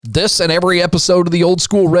This and every episode of the Old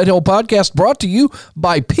School Red Hill Podcast brought to you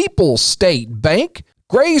by People's State Bank,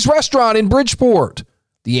 Gray's Restaurant in Bridgeport,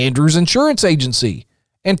 the Andrews Insurance Agency,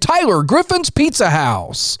 and Tyler Griffin's Pizza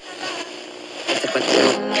House.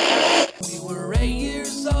 We were 8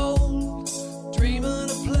 years old, dreaming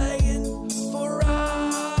of playing for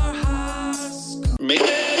our high school.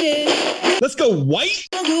 Let's go white.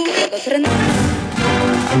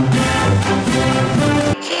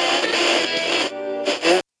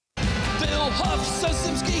 Bill Huff,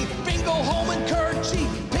 Susimski, Bingo, Holman, Kerchie,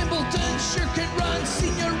 Pimbleton, Shirkett Run,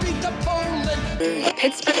 Senorita Poland.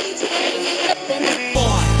 Pittsburgh.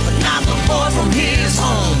 Boy, but not the boy from his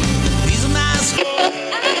home. These are nice.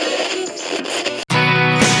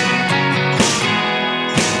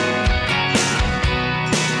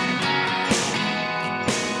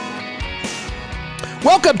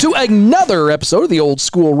 Welcome to another episode of the Old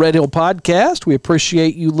School Red Hill Podcast. We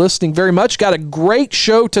appreciate you listening very much. Got a great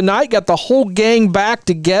show tonight. Got the whole gang back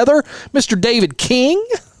together. Mr. David King.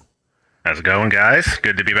 How's it going, guys?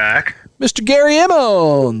 Good to be back. Mr. Gary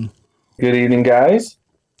Emmon. Good evening, guys.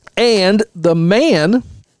 And the man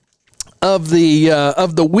of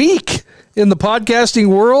the week in the podcasting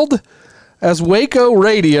world, as Waco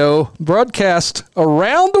Radio broadcast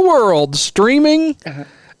around the world, streaming and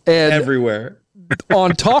Everywhere.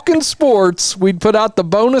 on Talking Sports. We'd put out the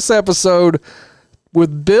bonus episode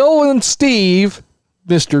with Bill and Steve,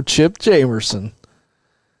 Mr. Chip Jamerson.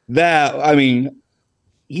 I'm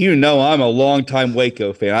a longtime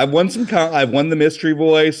Waco fan. I've won I've won the mystery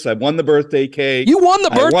voice. I've won the birthday cake. You won the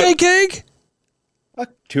birthday cake?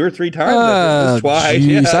 2 or 3 times. Twice.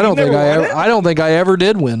 Geez, Yeah, I don't think I ever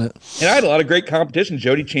did win it. And I had a lot of great competition.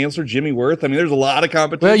 Jody Chancellor, Jimmy Worth. I mean, there's a lot of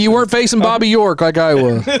competition. Well, you weren't facing Bobby York like I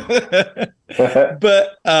was.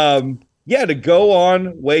 But to go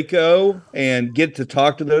on Waco and get to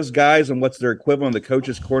talk to those guys and what's their equivalent of the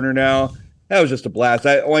coach's corner now, that was just a blast.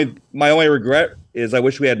 My only regret is I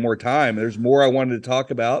wish we had more time. There's more I wanted to talk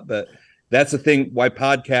about, but that's the thing why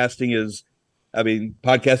podcasting,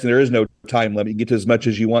 there is no time limit. You get to as much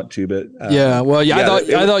as you want to, but I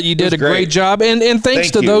thought you did a great job, and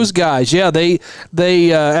thanks to those guys. Yeah, they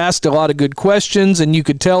asked a lot of good questions, and you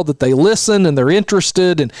could tell that they listen and they're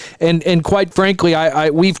interested, and quite frankly,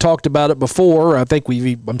 we've talked about it before.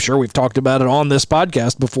 I'm sure we've talked about it on this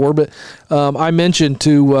podcast before, but I mentioned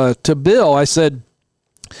to Bill, I said,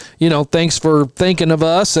 thanks for thinking of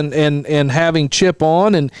us and having Chip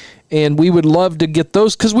on, and we would love to get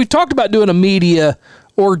those, because we've talked about doing a media,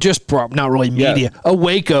 or just not really media, a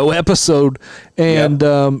Waco episode, and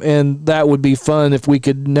that would be fun if we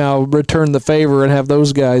could now return the favor and have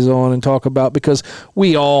those guys on and talk about, because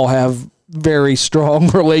we all have very strong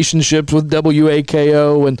relationships with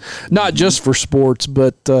WAKO, and not just for sports,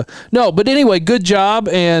 but anyway, good job,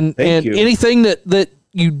 and anything that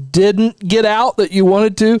you didn't get out that you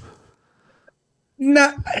wanted to?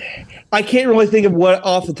 No, I can't really think of what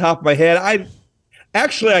off the top of my head. I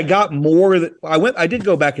got more. I did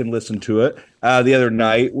go back and listen to it the other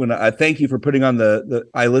night. When I thank you for putting on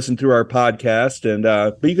I listened through our podcast, and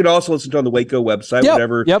but you could also listen to it on the Waco website.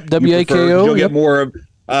 Whatever. Yep. WAKO. You'll get more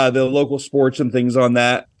of the local sports and things on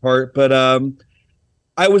that part. But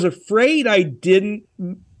I was afraid I didn't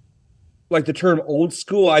like the term old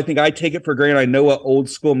school. I think I take it for granted. I know what old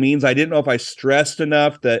school means. I didn't know if I stressed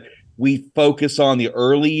enough that we focus on the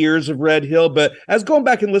early years of Red Hill, but as going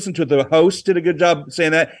back and listening to it, the host did a good job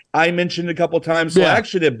saying that. I mentioned it a couple of times, so I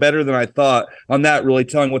actually did better than I thought on that, really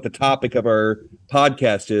telling what the topic of our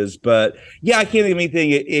podcast is. But yeah, I can't think of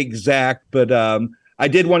anything exact, but I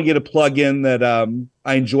did want to get a plug in that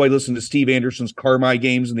I enjoyed listening to Steve Anderson's Carmi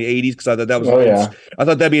games in the 80s, because I thought that was I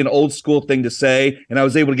thought that'd be an old school thing to say, and I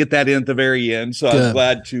was able to get that in at the very end. So I was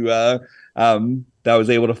glad to that I was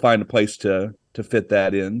able to find a place to fit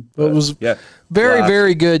that in. It was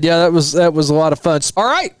very good. Yeah, that was a lot of fun. All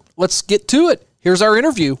right, let's get to it. Here's our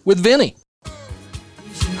interview with Vinny.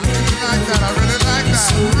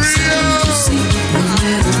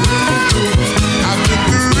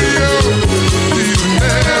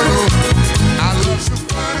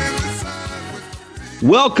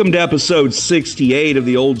 Welcome to episode 68 of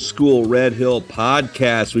the Old School Red Hill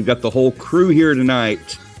Podcast. We've got the whole crew here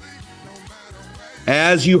tonight.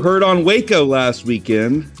 As you heard on Waco last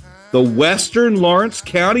weekend, the Western Lawrence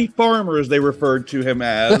County Farmer, as they referred to him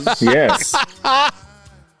as, Yes.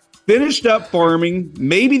 finished up farming,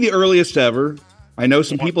 maybe the earliest ever. I know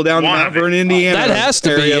some people down in Mount Vernon, Indiana. That has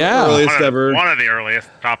to be, earliest ever. One of the earliest,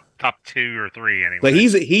 top 2 or 3 anyway. But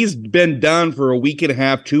he's been done for a week and a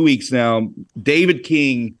half, 2 weeks now. David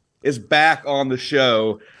King is back on the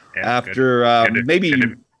show after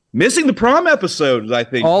Missing the prom episodes, I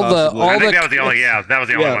think. I think that was the only. Yeah, that was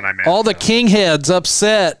the only one I missed. All the king heads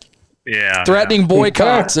upset, threatening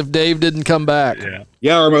boycotts if Dave didn't come back.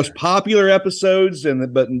 Yeah, our most popular episodes,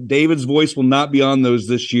 but David's voice will not be on those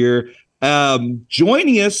this year.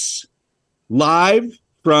 Joining us live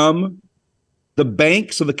from the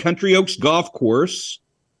banks of the Country Oaks Golf Course,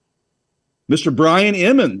 Mr. Brian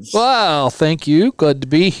Emmons. Wow, thank you. Glad to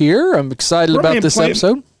be here. I'm excited about this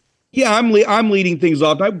episode. Yeah, I'm leading things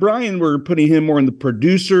off. Now, Brian, we're putting him more in the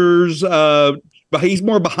producers. But he's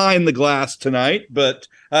more behind the glass tonight, but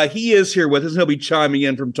he is here with us. He'll be chiming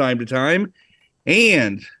in from time to time.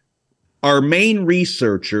 And our main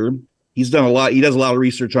researcher, he's done a lot. He does a lot of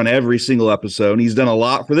research on every single episode. And he's done a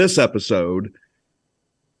lot for this episode.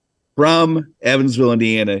 From Evansville,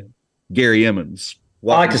 Indiana, Gary Emmons.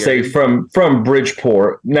 Welcome, I like to Gary. Say from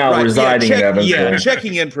Bridgeport, now residing in Evansville. Yeah,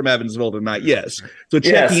 checking in from Evansville tonight, yes. So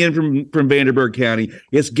checking in from Vanderburgh County.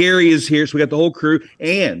 Yes, Gary is here, so we got the whole crew.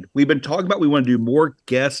 And we've been talking about we want to do more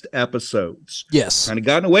guest episodes. Yes. Kind of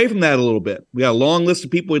gotten away from that a little bit. We got a long list of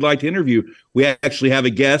people we'd like to interview. We actually have a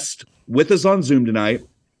guest with us on Zoom tonight.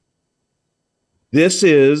 This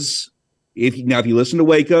is, if you listen to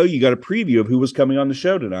Waco, you got a preview of who was coming on the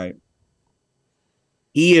show tonight.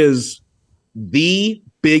 He is the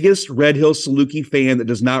biggest Red Hill Saluki fan that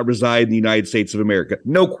does not reside in the United States of America.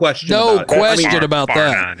 No question about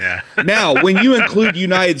that. Now, when you include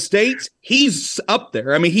United States, he's up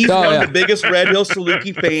there. I mean, he's one of the biggest Red Hill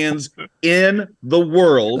Saluki fans in the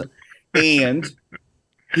world. And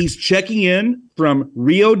he's checking in from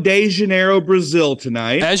Rio de Janeiro, Brazil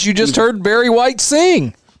tonight. As you just heard Barry White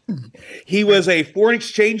sing. He was a foreign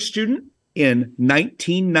exchange student in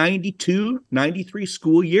 1992-93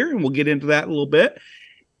 school year, and we'll get into that in a little bit.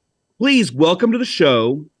 Please welcome to the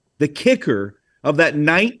show the kicker of that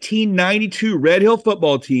 1992 Red Hill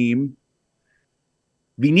football team,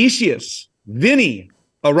 VINICIUS, Vinny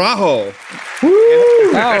Araujo. All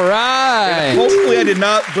right. And hopefully I did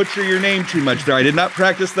not butcher your name too much there. I did not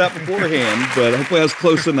practice that beforehand, but hopefully I was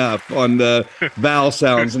close enough on the vowel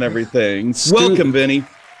sounds and everything. Welcome, Vinny.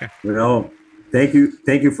 Well, thank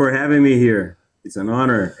you for having me here. It's an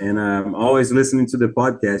honor, and I'm always listening to the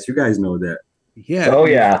podcast. You guys know that. Yeah. Oh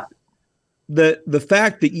yeah. The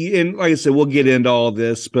fact that you, and like I said, we'll get into all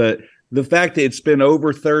this, but the fact that it's been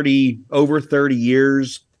over 30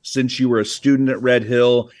 years since you were a student at Red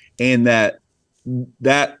Hill, and that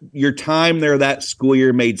your time there that school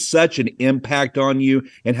year made such an impact on you,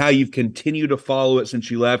 and how you've continued to follow it since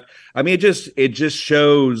you left. I mean, it just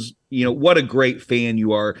shows, what a great fan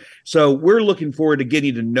you are. So we're looking forward to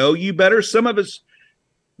getting to know you better. Some of us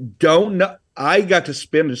don't know. I got to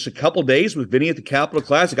spend just a couple days with Vinny at the Capitol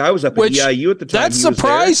Classic. I was up at EIU at the time. That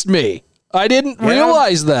surprised me. I didn't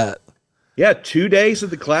realize that. Yeah, 2 days at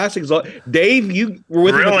the Classic. Dave, you were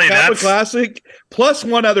with him at the Capitol Classic, plus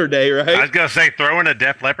one other day, right? I was going to say, throw in a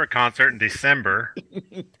Def Leppard concert in December,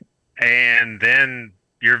 and then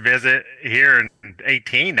your visit here in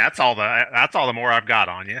 18. That's all the more I've got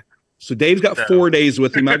on you. So Dave's got 4 days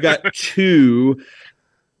with him. I've got 2.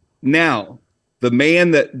 Now, the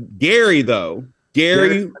man that Gary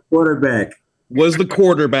quarterback was the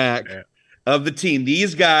quarterback of the team.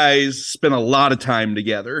 These guys spent a lot of time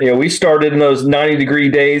together. Yeah, we started in those 90-degree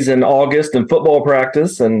days in August in football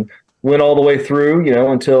practice and went all the way through,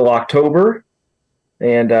 until October.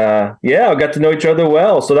 And I got to know each other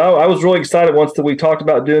well. So I was really excited once that we talked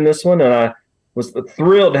about doing this one, and I was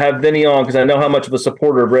thrilled to have Vinny on because I know how much of a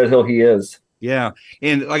supporter of Red Hill he is. Yeah,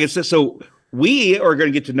 and like I said, so we are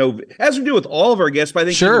going to get to know, as we do with all of our guests, but I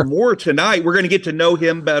think even more tonight, we're going to get to know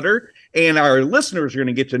him better, and our listeners are going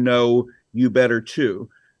to get to know you better too.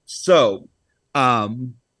 So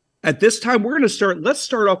at this time, we're going to let's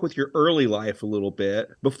start off with your early life a little bit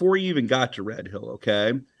before you even got to Red Hill,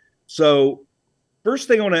 okay? So first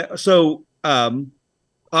thing I want to,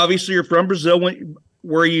 obviously you're from Brazil.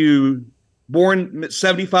 Were you born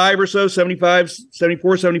 75 or so, 75,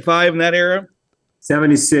 74, 75 in that era?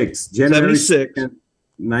 76, January 2nd,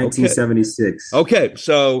 1976. Okay,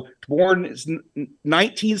 so born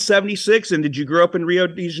 1976, and did you grow up in Rio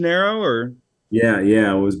de Janeiro, or?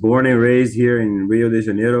 Yeah. I was born and raised here in Rio de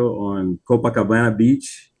Janeiro on Copacabana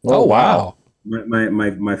Beach. Oh, wow.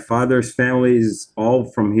 My father's family is all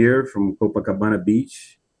from here, from Copacabana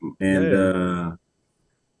Beach, and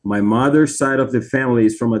my mother's side of the family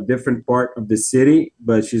is from a different part of the city,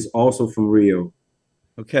 but she's also from Rio.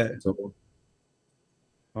 Okay. So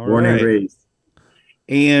born and raised.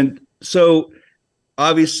 And so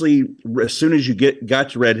obviously as soon as you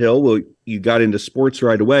got to Red Hill, you got into sports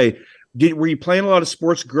right away. Were you playing a lot of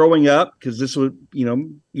sports growing up? Because this was,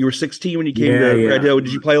 you were 16 when you came to Red Hill.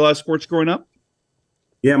 Did you play a lot of sports growing up?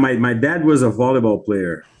 Yeah, my dad was a volleyball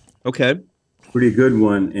player, Okay. pretty good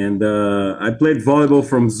one. And I played volleyball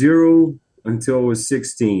from 0 until I was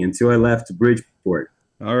 16, until I left Bridgeport,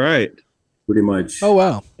 All right. pretty much. Oh,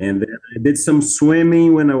 wow. And then I did some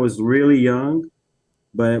swimming when I was really young,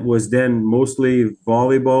 but it was then mostly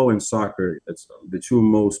volleyball and soccer. That's the two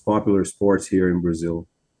most popular sports here in Brazil.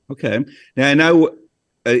 Okay. Now I know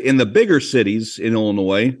in the bigger cities in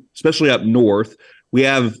Illinois, especially up north, we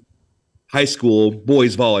have high school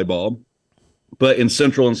boys volleyball, but in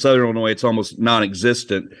central and southern Illinois, it's almost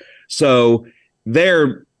non-existent. So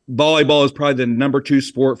there, volleyball is probably the number 2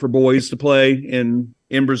 sport for boys to play in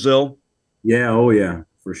Brazil. Yeah, oh yeah,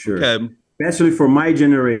 for sure. Okay. Especially for my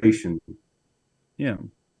generation. Yeah.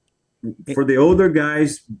 For the older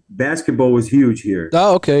guys, basketball was huge here.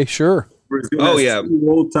 Oh, okay, sure. Brazil Oh, has yeah. 2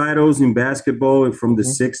 world titles in basketball from the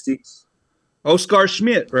 60s. Oscar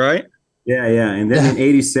Schmidt, right? Yeah, yeah. And then in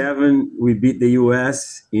 87, we beat the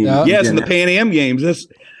U.S. Yes, in the Pan Am Games.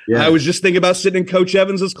 Yeah. I was just thinking about sitting in Coach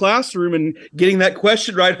Evans's classroom and getting that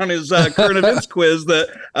question right on his current events quiz,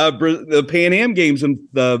 the Pan Am Games in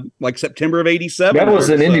September of 87. That was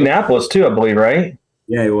in Indianapolis too, I believe, right?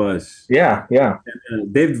 Yeah, it was. Yeah.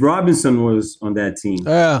 David Robinson was on that team.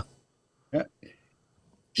 Yeah.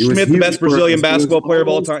 Schmidt, the best Brazilian basketball player of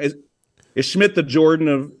all time. Is Schmidt the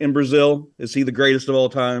Jordan in Brazil? Is he the greatest of all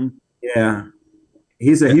time? Yeah.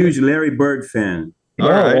 He's a huge Larry Bird fan. All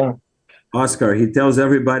right. Yeah. Oscar, he tells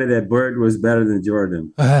everybody that Bird was better than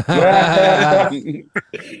Jordan.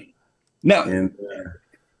 Now,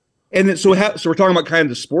 and so we're talking about kind of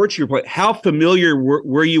the sports you're playing. How familiar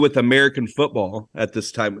were you with American football at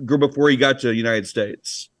this time, before you got to the United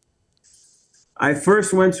States? I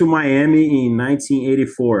first went to Miami in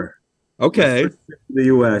 1984. Okay. The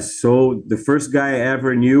U.S. So the first guy I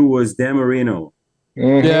ever knew was Dan Marino.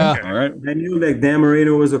 Mhm. Yeah. All right. I knew like Dan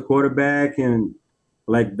Marino was a quarterback and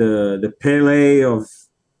like the Pele of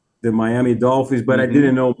the Miami Dolphins, but I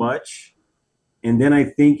didn't know much. And then I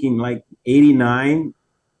think in like 89,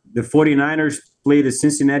 the 49ers played the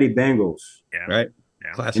Cincinnati Bengals. Yeah. Right.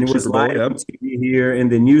 Yeah. Classic And it was Super Bowl, live yeah. on TV here,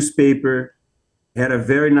 and the newspaper had a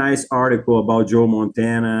very nice article about Joe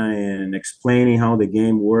Montana and explaining how the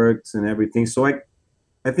game works and everything. So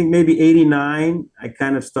I think maybe 89, I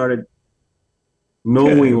kind of started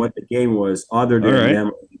knowing what the game was other than All right.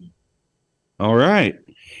 them. All right.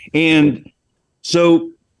 And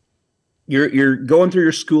so you're going through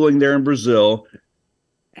your schooling there in Brazil.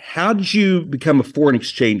 How did you become a foreign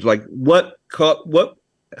exchange? Like what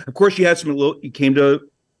of course you came to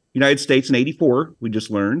United States in 84, we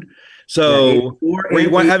just learned. So were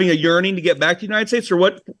you having a yearning to get back to the United States, or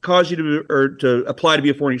what caused you to apply to be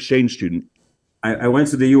a foreign exchange student? I went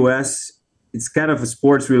to the U.S. It's kind of a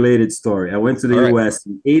sports related story. I went to the U.S.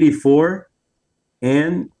 in 84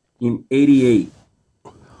 and in 88.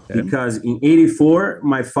 Okay. Because in 84,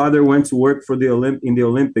 my father went to work for in the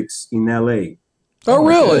Olympics in LA. Oh,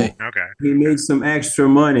 really? Okay. He made some extra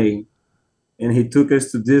money and he took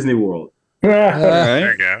us to Disney World. All There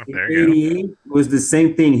right. you go. In There you go. 88 was the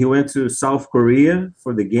same thing. He went to South Korea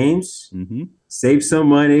for the games, Mm-hmm. saved some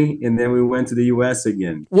money, and then we went to the U.S.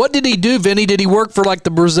 again. What did he do, Vinny? Did he work for like the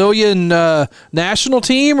Brazilian national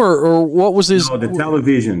team, or what was his? No, the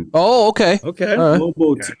television. Oh, okay. Okay. All right.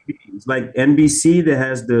 Global TV. It's like NBC that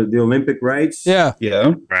has the Olympic rights. Yeah.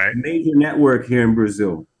 Yeah. Right. Major network here in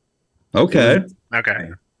Brazil. Okay. Okay.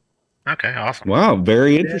 Okay. Awesome. Wow.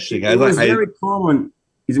 Very interesting. It was very common.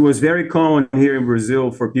 It was very common here in Brazil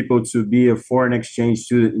for people to be a foreign exchange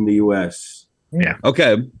student in the U.S.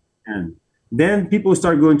 Okay. And then people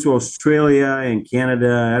start going to Australia and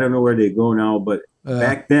Canada. I don't know where they go now, but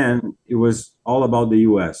back then it was all about the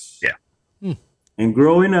U.S. Yeah. And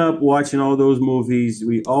growing up, watching all those movies,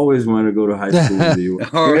 we always wanted to go to high school in the U.S.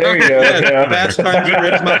 All right. There you go. Yeah. Fast Times at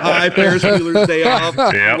Ridgemont High, Ferris Bueller's Day Off.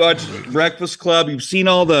 Yep. You watch Breakfast Club. You've seen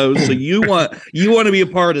all those, so you want to be a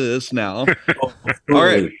part of this now. All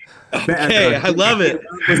right. Okay, I love it.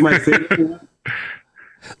 That was my favorite one.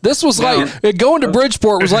 This was like going to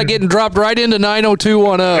Bridgeport was like getting dropped right into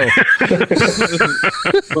 90210.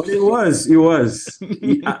 But it was.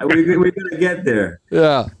 Yeah, we're gonna get there.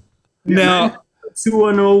 Yeah. Now,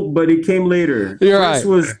 210, but it came later. You're First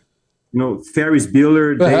right. was, Ferris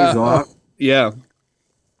Bueller, Days Off, yeah.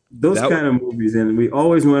 those That- kind of movies, and we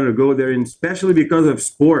always wanted to go there, and especially because of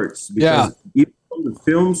sports. Because even from the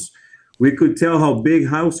films, we could tell how big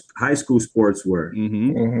high school sports were.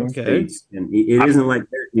 Mm-hmm. Mhm. Okay. And it isn't like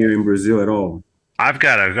that here in Brazil at all. I've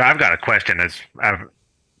got a question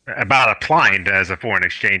about applying as a foreign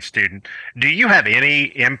exchange student. Do you have any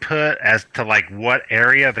input as to like what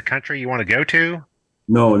area of the country you want to go to?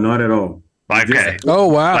 No, not at all. Okay. Oh,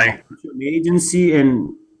 wow. Like, An agency,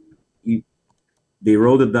 and they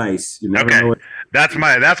roll the dice. You never know. that's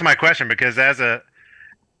my question, because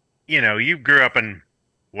you grew up in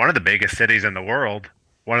one of the biggest cities in the world,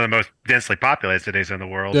 one of the most densely populated cities in the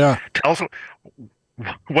world. Yeah. Tell us,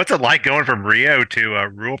 what's it like going from Rio to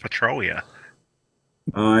rural Petrolia?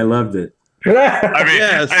 Oh, I loved it. I mean,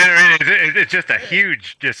 Yes. it's just a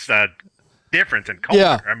huge difference in culture.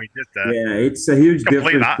 Yeah. I mean, It's a huge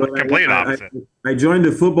complete difference. but complete opposite. I joined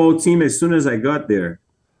the football team as soon as I got there.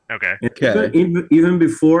 Okay. And even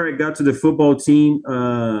before I got to the football team,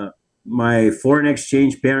 my foreign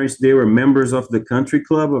exchange parents, they were members of the country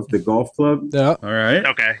club, of the golf club. Yeah. All right.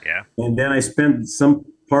 Okay. Yeah. And then I spent some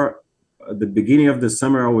part at the beginning of the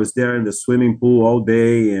summer. I was there in the swimming pool all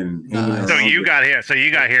day and hanging Nice. So around. you got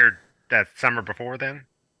here that summer before then?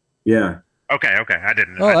 Yeah. Okay. I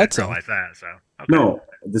didn't that's realize that. So okay. No,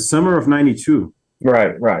 the summer of '92.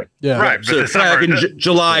 Right. Yeah. Right. But So the it's back summer, in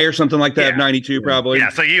July or something like that, Yeah. of 92 probably. yeah.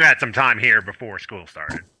 So you had some time here before school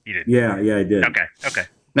started. You did. Yeah, I did. Okay.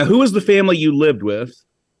 Now, who was the family you lived with?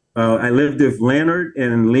 I lived with Leonard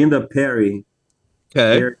and Linda Perry.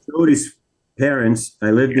 Okay. They're Jody's parents.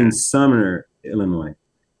 I lived in Sumner, Illinois.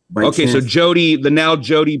 By Okay, so chance. Jody, the now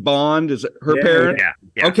Jody Bond, is her Yeah, parent?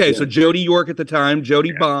 Yeah. Okay, so Jody York at the time,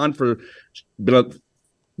 Jody Bond for been a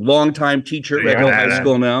longtime teacher at Red Hill High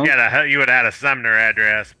School now. Yeah. You would have had a Sumner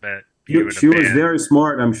address, but you would She have was been. very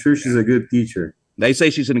smart. I'm sure she's a good teacher. They say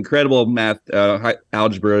she's an incredible math,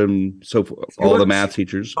 algebra, and so forth. All the math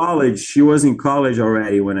teachers. College. She was in college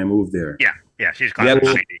already when I moved there. Yeah. She's class of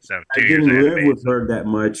 90, so I 2 years didn't ahead of live me. with her that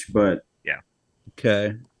much, but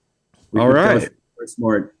Okay. we All could tell right. she was very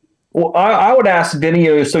smart. Well, I would ask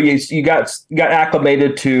Vinny. So you got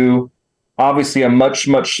acclimated to obviously a much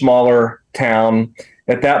much smaller town.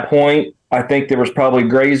 At that point, I think there was probably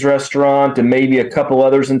Gray's Restaurant and maybe a couple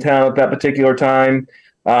others in town at that particular time.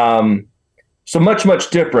 So much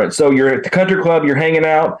different. So you're at the country club, you're hanging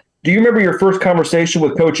out. Do you remember your first conversation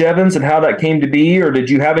with Coach Evans and how that came to be, or did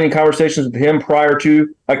you have any conversations with him prior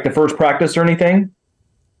to like the first practice or anything?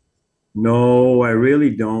 No, I really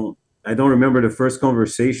don't. I don't remember the first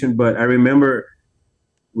conversation, but I remember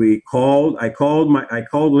I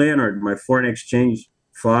called Leonard, my foreign exchange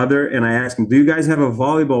father, and I asked him, "Do you guys have a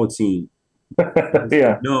volleyball team?"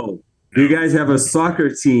 Yeah. No. Do you guys have a soccer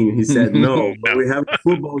team? He said, no, but we have a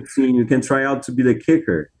football team. You can try out to be the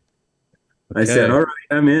kicker. I said, all right,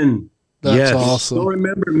 I'm in. That's Yes. I awesome. don't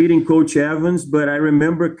remember meeting Coach Evans, but I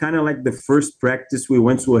remember kind of like the first practice, we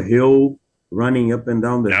went to a hill, running up and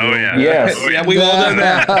down the hill. Oh yeah. Yes. Oh, yeah. We've all done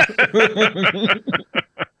that.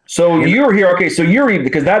 So you were here, okay? So you're even,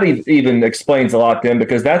 because that even explains a lot then,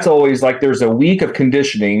 because that's always like there's a week of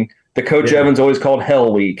conditioning. The Coach Yeah. Evans always called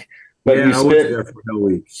Hell Week, but Yeah, you I was spent. there for a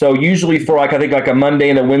week. So usually for like I think like a Monday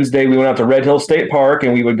and a Wednesday, we went out to Red Hill State Park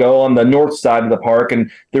and we would go on the north side of the park,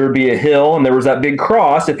 and there would be a hill and there was that big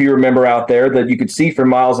cross, if you remember, out there that you could see from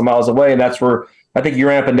miles and miles away, and that's where I think you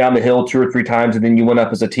ran up and down the hill 2 or 3 times, and then you went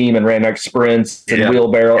up as a team and ran like sprints and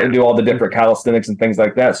wheelbarrow and do all the different calisthenics and things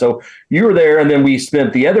like that. So you were there, and then we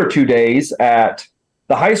spent the other 2 days at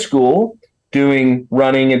the high school doing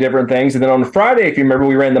running and different things. And then on Friday, if you remember,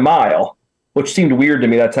 we ran the mile, which seemed weird to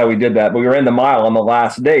me. That's how we did that. But we ran the mile on the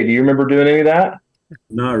last day. Do you remember doing any of that?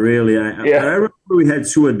 Not really. I remember we had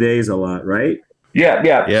 2-a-days a lot, right? Yeah.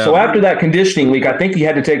 So after that conditioning week, I think you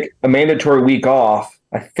had to take a mandatory week off,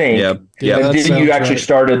 I think. Yeah. that And then sounds you actually right.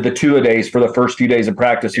 started the 2-a-days for the first few days of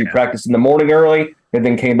practice. You practiced in the morning early and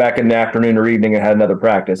then came back in the afternoon or evening and had another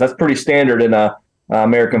practice. That's pretty standard in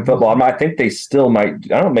American football. I think they still might.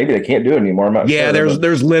 I don't know. Maybe they can't do it anymore. I'm not Yeah, sure,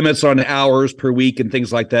 there's limits on hours per week and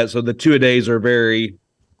things like that. So the 2-a-days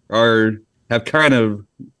have kind of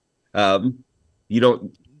you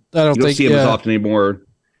don't see them as often anymore.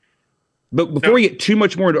 But before we get too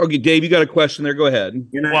much more, okay, Dave, you got a question there? Go ahead.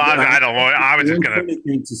 And I don't know. I was just one going to funny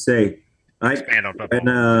thing to say. expand on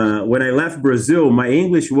football. When I left Brazil, my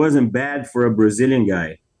English wasn't bad for a Brazilian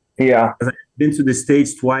guy. Yeah. I've been to the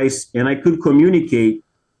States twice, and I could communicate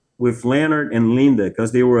with Leonard and Linda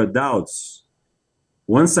because they were adults.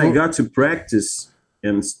 Once I got to practice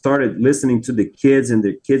and started listening to the kids, and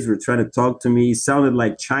the kids were trying to talk to me, it sounded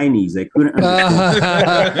like Chinese. I couldn't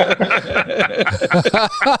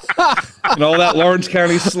And all that Lawrence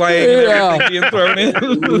County slang and everything being thrown in.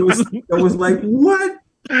 I was like, what?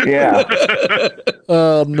 Yeah.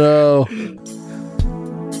 Oh no.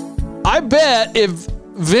 I bet if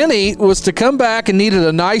Vinny was to come back and needed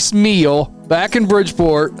a nice meal back in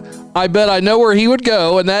Bridgeport, I bet I know where he would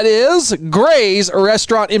go, and that is Gray's, a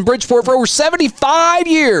restaurant in Bridgeport for over 75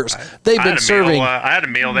 years. They've been serving. I had a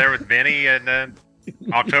meal there with Benny in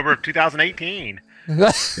October of 2018.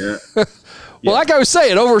 Yeah. Well, like I was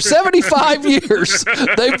saying, over 75 years,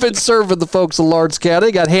 they've been serving the folks of Lawrence County.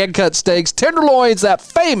 They got hand-cut steaks, tenderloins, that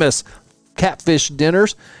famous catfish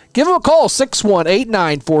dinners. Give them a call,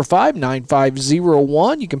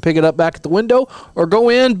 618-945-9501. You can pick it up back at the window or go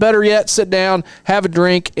in, better yet, sit down, have a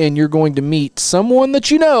drink, and you're going to meet someone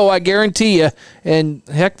that you know, I guarantee you. And,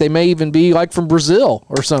 heck, they may even be like from Brazil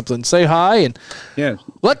or something. Say hi and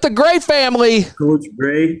let the Gray family Coach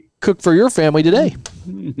Gray cook for your family today.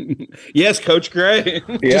 Yes, Coach Gray.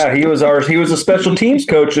 Yeah, he was a special teams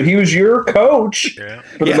coach. So he was your coach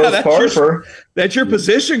for the most part. That's your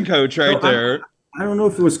position coach there. I don't know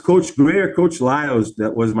if it was Coach Gray or Coach Lyles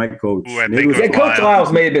that was my coach. Ooh, I think it was Coach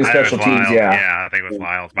Lyles may have been special teams. Yeah, I think it was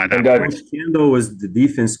Lyles by that point. Coach Kendall was the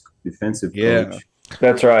defensive coach.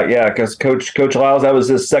 That's right. Yeah, because Coach Lyles, that was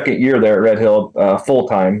his second year there at Red Hill, full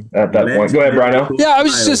time at that point. Go ahead, Brino. Yeah, I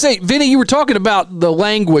was just going to say, Vinny, you were talking about the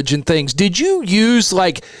language and things. Did you use,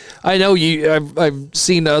 like, I know I've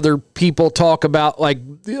seen other people talk about, like,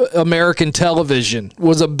 American television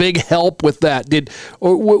was a big help with that.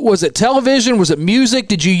 Was it television? Was it music?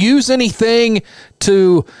 Did you use anything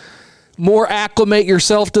to more acclimate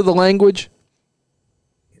yourself to the language?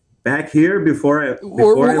 Back here before I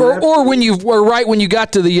left? Or when you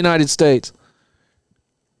got to the United States?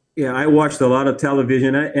 Yeah, I watched a lot of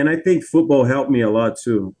television, and I think football helped me a lot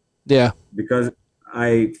too. Yeah. Because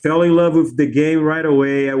I fell in love with the game right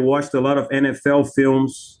away. I watched a lot of NFL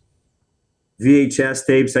films, VHS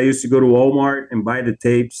tapes. I used to go to Walmart and buy the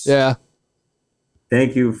tapes. Yeah.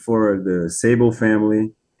 Thank you for the Sable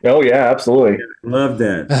family. Oh, yeah, absolutely. Love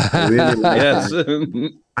that. I really like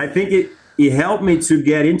that. I think it helped me to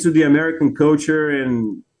get into the American culture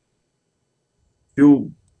and feel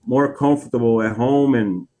more comfortable at home,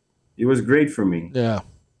 and it was great for me. Yeah.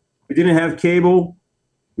 We didn't have cable.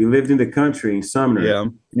 We lived in the country in Sumner.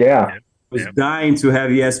 Yeah. I was dying to have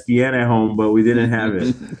ESPN at home, but we didn't have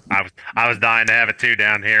it. I was dying to have it too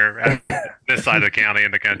down here, this side of the county in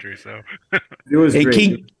the country. So it was great.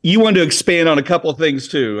 King, you wanted to expand on a couple of things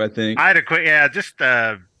too, I think. I had a quick, just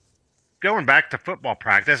going back to football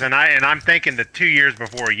practice, and I'm thinking the 2 years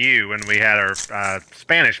before you, when we had our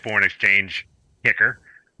Spanish foreign exchange kicker,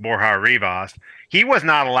 Borja Rivas, he was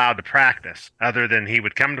not allowed to practice. Other than he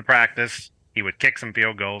would come to practice, he would kick some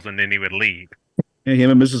field goals, and then he would leave. Yeah,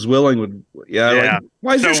 him and Mrs. Willing would. Yeah. Like,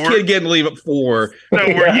 why is this kid getting to leave at 4?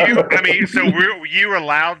 So were you? I mean, so were you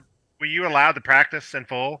allowed? Were you allowed to practice in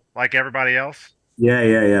full like everybody else?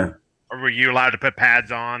 Yeah. Or were you allowed to put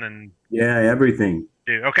pads on and? Yeah, everything.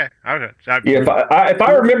 Okay. So if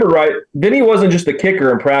I remember right, Vinny wasn't just a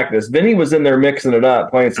kicker in practice. Vinny was in there mixing it up,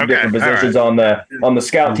 playing some different positions on the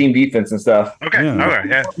scout team defense and stuff. Okay.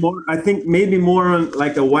 Yeah. I think maybe more on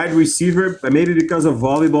like a wide receiver, but maybe because of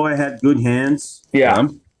volleyball, I had good hands. Yeah.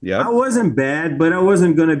 I wasn't bad, but I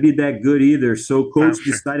wasn't going to be that good either. So coach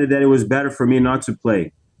decided that it was better for me not to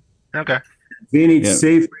play. Okay. Vinny, it's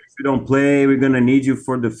safer if you don't play. We're going to need you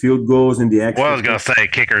for the field goals and the extra. Well, I was going to say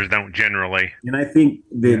kickers don't generally. And I think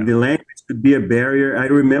the language could be a barrier. I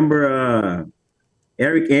remember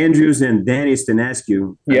Eric Andrews and Danny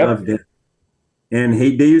Stanescu. I love that. And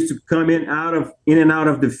they used to come in and out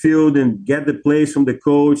of the field and get the plays from the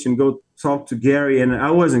coach and go talk to Gary. And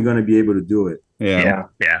I wasn't going to be able to do it. Yeah.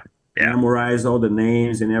 Memorize all the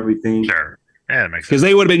names and everything. Sure. Yeah, that makes sense. Because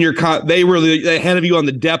they would have been they were ahead of you on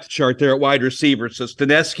the depth chart there at wide receiver. So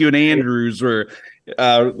Stanescu and Andrews were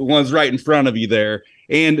the ones right in front of you there.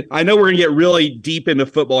 And I know we're going to get really deep into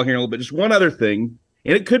football here in a little bit. Just one other thing,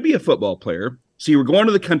 and it could be a football player. So you were going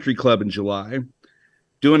to the country club in July,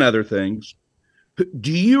 doing other things.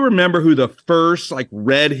 Do you remember who the first like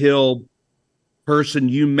Red Hill person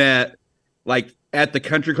you met, like at the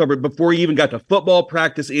country club, before you even got to football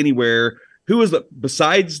practice anywhere? Who was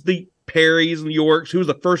besides the Perrys and the Yorks, who was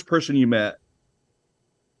the first person you met?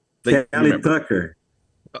 Kelly Tucker.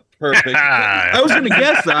 Perfect. I was going to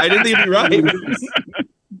guess that. I didn't think you'd be right.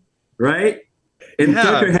 Right? And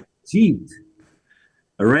Tucker had a Jeep.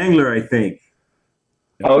 A Wrangler, I think.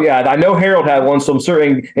 Oh, yeah. I know Harold had one, so I'm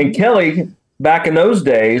certain. And Kelly, back in those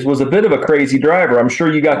days, was a bit of a crazy driver. I'm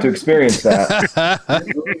sure you got to experience that.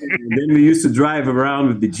 Then we used to drive around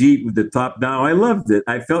with the Jeep with the top down. I loved it.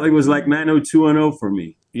 I felt it was like 90210 for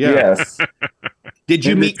me. Yeah. Yes. Did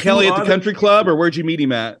you meet Kelly at the country club, or where'd you meet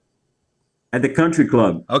him at? At the country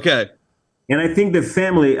club. Okay. And I think the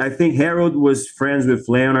family, Harold was friends with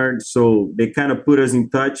Leonard, so they kind of put us in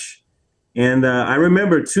touch. And I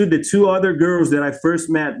remember the two other girls that I first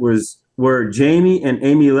met were Jamie and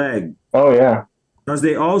Amy Legg. Oh, yeah. Because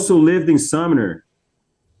they also lived in Sumner.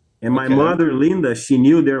 And my mother, Linda, she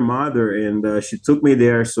knew their mother, and she took me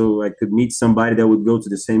there so I could meet somebody that would go to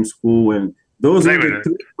the same school. And Those They were would the have.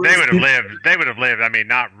 two They first would have people- lived. They would have lived. I mean,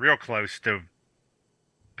 not real close to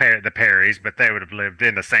the Perrys, but they would have lived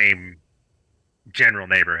in the same general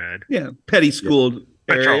neighborhood, Yeah, petty school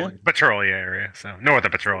area. Petrolia area. So north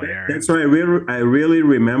of Petrolia area. That's right. I really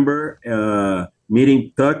remember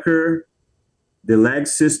meeting Tucker, the Lag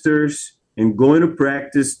sisters, and going to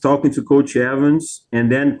practice, talking to Coach Evans,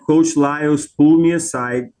 and then Coach Lyles pulled me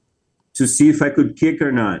aside to see if I could kick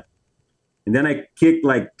or not. And then I kicked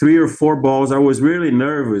like 3 or 4 balls. I was really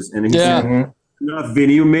nervous. And he said, "Enough,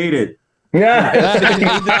 Vinny, you made it." Yeah.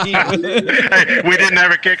 Hey, we didn't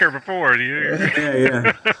have a kicker before.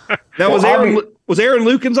 Yeah. Now, was Aaron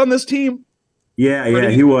Lukens on this team? Yeah,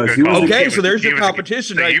 he was. He was Okay, so there's your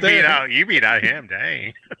competition so right there. You beat out him,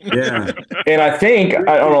 dang. Yeah. And I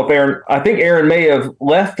don't know if I think Aaron may have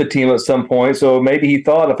left the team at some point. So maybe he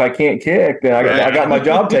thought, if I can't kick, then I got my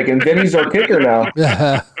job taken. Vinny's our kicker now.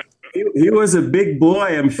 He was a big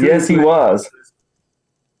boy, I'm sure. Yes, he was.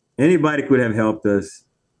 Anybody could have helped us.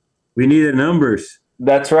 We needed numbers.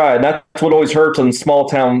 That's right. That's what always hurts in small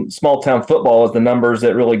town football is the numbers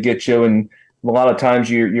that really get you. And a lot of times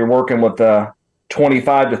you're working with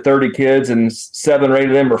 25 to 30 kids, and 7 or 8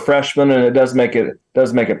 of them are freshmen, and it does make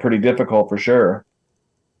it pretty difficult for sure.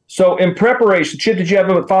 So in preparation, Chip, did you have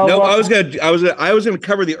a follow-up? No, I was gonna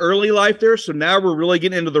cover the early life there. So now we're really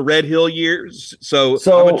getting into the Red Hill years. So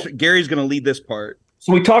Gary's gonna lead this part.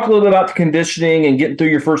 So we talked a little bit about the conditioning and getting through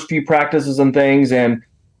your first few practices and things, and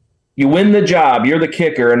you win the job. You're the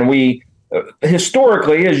kicker, and we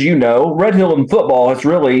historically, as you know, Red Hill in football has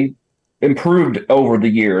really improved over the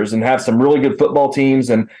years and have some really good football teams.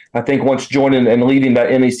 And I think once joining and leading that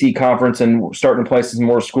MEC conference and starting to place in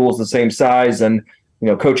more schools the same size, and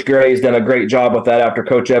Coach Gray's done a great job with that after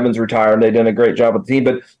Coach Evans retired. They've done a great job with the team.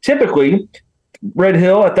 But typically, Red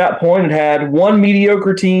Hill at that point had one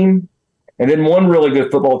mediocre team and then one really good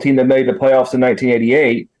football team that made the playoffs in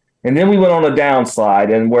 1988. And then we went on a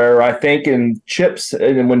downslide, and where I think when Chip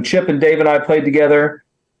and Dave and I played together,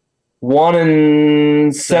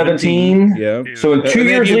 1-17. Yeah. So in 2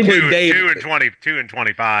 years, 2 and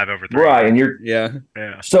 25 over 3. Right, and yeah.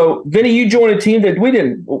 So Vinny, you joined a team that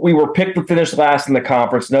we were picked to finish last in the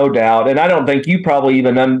conference, no doubt. And I don't think you probably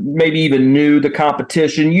even knew the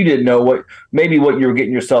competition. You didn't know what you were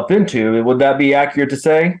getting yourself into. Would that be accurate to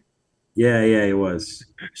say? Yeah, it was.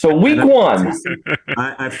 So week 1.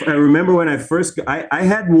 I remember when I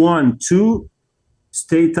had won 2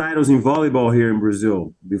 state titles in volleyball here in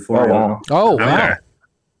Brazil before. Oh, wow.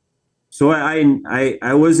 So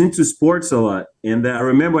I was into sports a lot. And I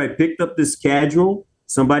remember I picked up the schedule.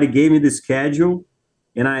 Somebody gave me the schedule.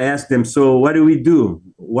 And I asked them, so what do we do?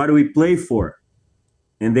 What do we play for?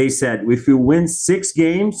 And they said, if we win 6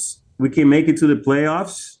 games, we can make it to the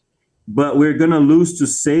playoffs. But we're going to lose to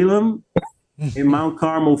Salem and Mount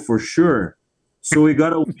Carmel for sure. So we got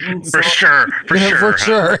to win. For sure.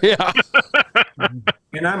 Yeah.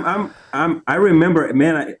 And I remember,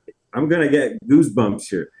 man, I'm going to get goosebumps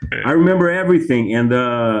here. I remember everything. And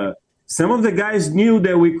some of the guys knew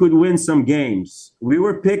that we could win some games. We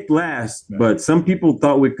were picked last, but some people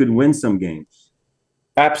thought we could win some games.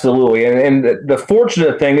 Absolutely. And the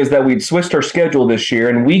fortunate thing is that we'd switched our schedule this year,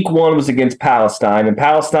 and week 1 was against Palestine. And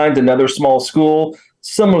Palestine's another small school,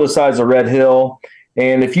 similar to the size of Red Hill.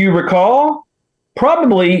 And if you recall,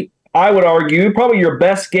 I would argue, your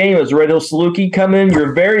best game as Red Hill Saluki come in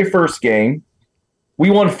your very first game.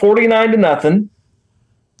 We won 49-0.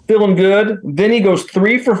 Feeling good. Vinny goes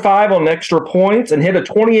 3 for 5 on extra points and hit a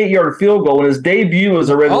 28-yard field goal in his debut as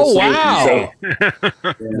a Red Hill Saluki. Wow. So,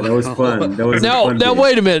 Yeah, that was fun. Now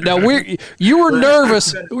wait a minute. Now you were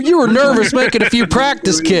nervous. You were nervous making a few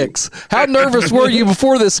practice kicks. How nervous were you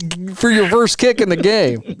for your first kick in the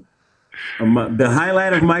game? The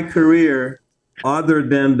highlight of my career, other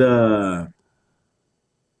than the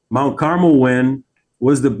Mount Carmel win,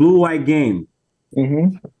 was the blue-white game.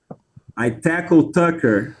 mm-hmm. I tackled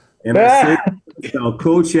Tucker, and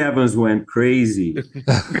Coach Evans went crazy.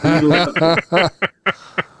 He loved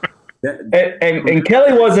it. And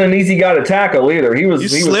Kelly wasn't an easy guy to tackle either. He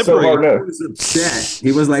was so hard He nosed. was upset.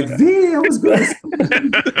 He was like, "Vinny, I was good."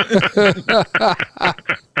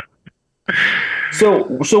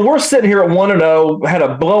 So we're sitting here at 1-0, had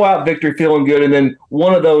a blowout victory, feeling good, and then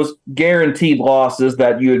one of those guaranteed losses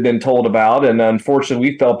that you had been told about, and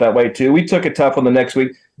unfortunately we felt that way too. We took it tough on the next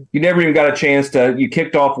week. You never even got a chance you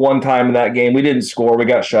kicked off one time in that game. We didn't score. We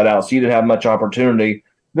got shut out, so you didn't have much opportunity.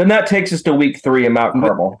 Then that takes us to week 3 in Mount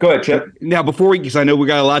Carmel. Go ahead, Chip. Now, because I know we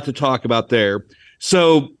got a lot to talk about there.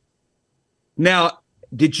 So now,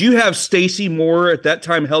 did you have Stacy Moore at that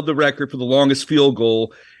time held the record for the longest field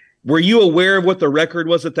goal? Were you aware of what the record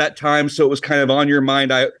was at that time? So it was kind of on your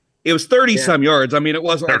mind. it was 30 some yards. I mean, it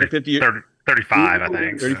wasn't 30, like a 50. 35, I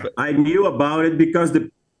think. 35. I knew about it because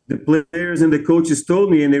the players and the coaches told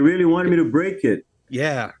me, and they really wanted me to break it.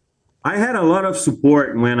 Yeah. I had a lot of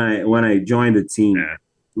support when I joined the team. Yeah.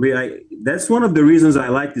 That's one of the reasons I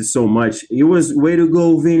liked it so much. It was way to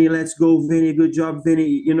go, Vinny. Let's go, Vinny. Good job, Vinny.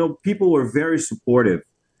 You know, people were very supportive.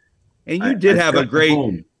 And you did have a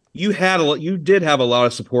great. You did have a lot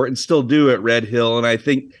of support and still do at Red Hill, and I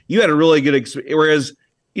think you had a really good experience. Whereas,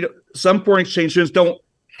 you know, some foreign exchange students don't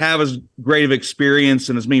have as great of experience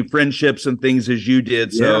and as many friendships and things as you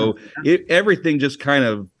did. So everything just kind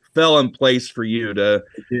of fell in place for you to.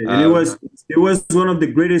 And it was one of the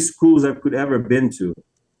greatest schools I could ever been to.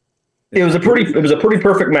 It was a pretty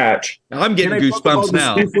perfect match. I'm getting goosebumps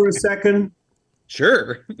now. For a second,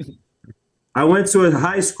 sure. I went to a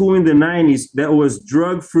high school in the 90s that was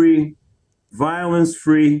drug-free,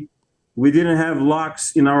 violence-free. We didn't have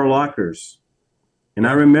locks in our lockers. And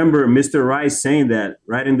I remember Mr. Rice saying that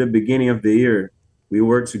right in the beginning of the year. We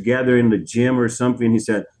were together in the gym or something. He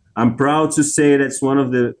said, I'm proud to say that's one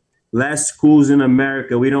of the last schools in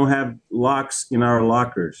America. We don't have locks in our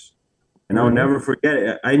lockers. And I'll never forget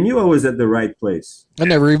it. I knew I was at the right place. I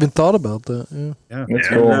never even thought about that. Yeah. That's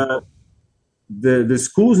cool. And, the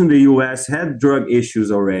schools in the U.S. had drug issues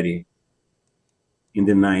already in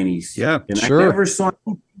the 90s. Yeah, and sure. I never saw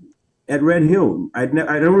at Red Hill. I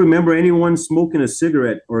don't remember anyone smoking a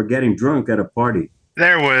cigarette or getting drunk at a party.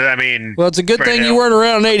 There was, I mean. Well, it's a good Red thing Hill. you weren't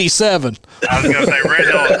around in '87. I was going to say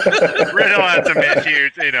Red Hill had some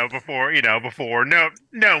issues, before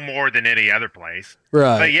no more than any other place.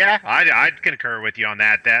 Right. But yeah, I'd concur with you on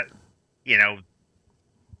that. That,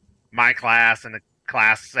 my class and the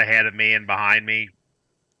class ahead of me and behind me,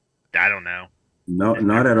 I don't know. No,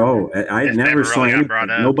 not at all. I never saw really got anything. brought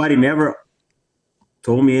up, Nobody never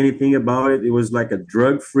told me anything about it. It was like a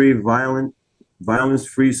drug-free,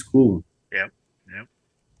 violence-free school. Yep.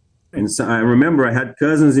 And so I remember I had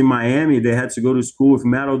cousins in Miami. They had to go to school with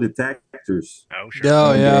metal detectors. Oh, sure.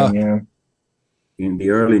 Oh, yeah. In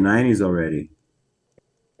the early 90s already.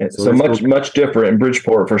 So much different in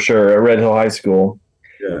Bridgeport for sure, at Red Hill High School.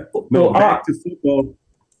 Yeah. No, back to football.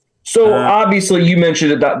 So obviously, you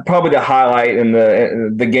mentioned it. That probably the highlight in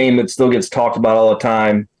the game that still gets talked about all the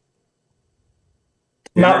time.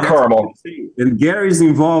 Mount Carmel. And Gary's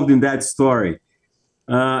involved in that story.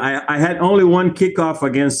 I had only one kickoff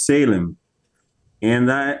against Salem,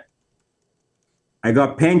 and I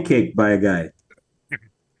got pancaked by a guy.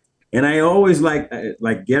 And I always like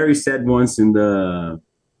Gary said once in the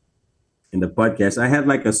podcast, I had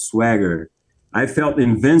like a swagger. I felt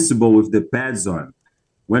invincible with the pads on.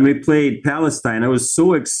 When we played Palestine, I was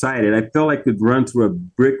so excited. I felt I could run through a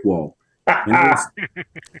brick wall. And I was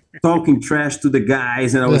talking trash to the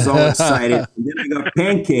guys, and I was all excited. And then I got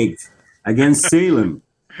pancaked against Salem.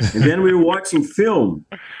 And then we were watching film.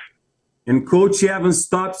 And Coach Evans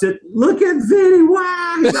stops it. Look at Vinny.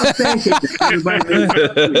 Wow, he got pancaked.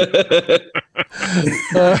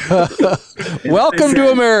 Welcome to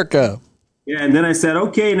America. Yeah, and then I said,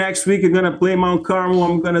 okay, next week you're gonna play Mount Carmel.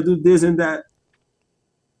 I'm gonna do this and that.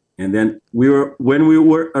 And then when we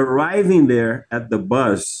were arriving there at the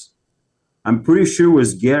bus, I'm pretty sure it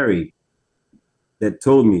was Gary that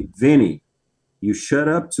told me, Vinny, you shut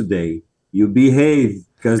up today. You behave,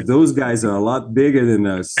 because those guys are a lot bigger than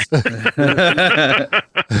us.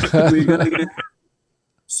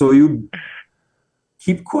 So you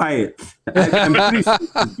keep quiet. I'm pretty sure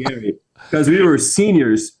it was Gary. Because we were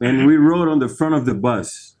seniors and we rode on the front of the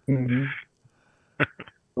bus going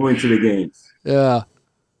to the games. Yeah.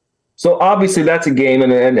 So obviously that's a game,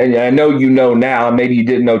 and I know you know now, and maybe you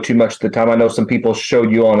didn't know too much at the time. I know some people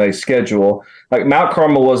showed you on a schedule. Like Mount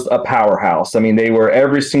Carmel was a powerhouse. I mean, they were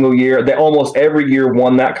every single year, they almost every year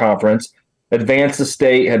won that conference, advanced the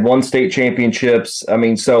state, had won state championships. I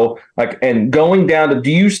mean, so and going down to,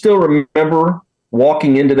 do you still remember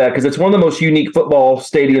walking into that? Because it's one of the most unique football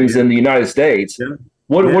stadiums in the United States. Yeah.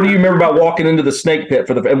 What do you remember about walking into the snake pit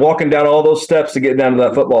and walking down all those steps to get down to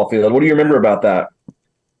that football field? What do you remember about that?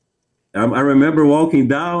 I remember walking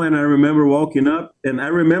down and I remember walking up, and I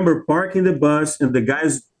remember parking the bus, and the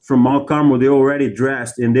guys from Mount Carmel, they were already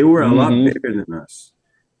dressed, and they were a lot bigger than us.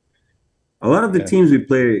 A lot of the teams we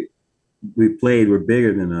played were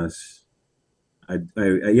bigger than us. I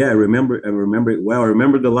remember it well. I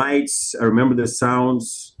remember the lights. I remember the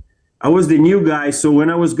sounds. I was the new guy, so when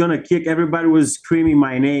I was gonna kick, everybody was screaming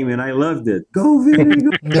my name, and I loved it. Go, Vinny!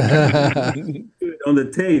 On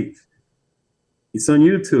the tape, it's on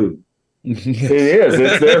YouTube. It is.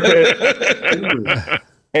 It's there.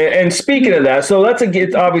 And speaking of that, so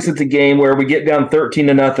obviously it's a game where we get down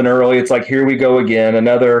 13-0 early. It's like, here we go again,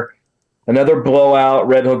 another another blowout.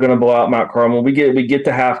 Red Hill going to blow out Mount Carmel. We get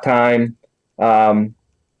to halftime.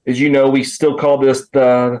 As you know, we still call this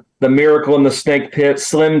the miracle in the snake pit.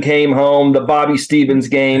 Slim came home, the Bobby Stevens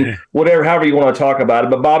game, however you want to talk about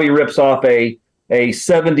it. But Bobby rips off a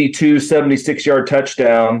 72, 76-yard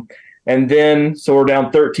touchdown. And then, so we're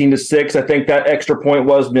down 13-6. I think that extra point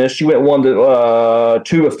was missed. You went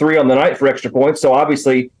 2 of 3 on the night for extra points. So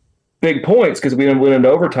obviously big points because we didn't win into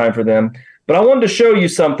overtime for them. But I wanted to show you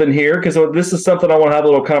something here because this is something I want to have a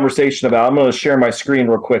little conversation about. I'm going to share my screen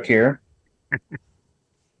real quick here.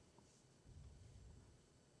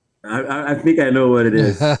 I think I know what it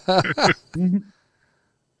is.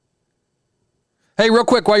 Hey, real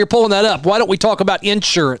quick, while you're pulling that up, why don't we talk about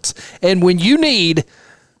insurance? And when you need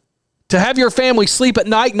to have your family sleep at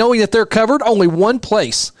night knowing that they're covered, only one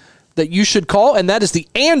place that you should call, and that is the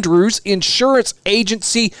Andrews Insurance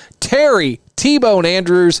Agency. Terry T-Bone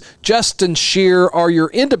Andrews, Justin Shear are your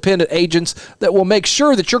independent agents that will make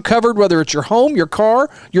sure that you're covered, whether it's your home, your car,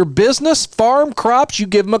 your business, farm, crops. You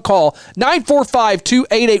give them a call,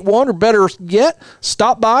 945-2881, or better yet,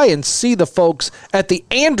 stop by and see the folks at the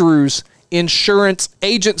Andrews Insurance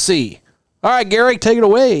Agency. All right, Gary, take it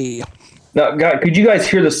away. Now, could you guys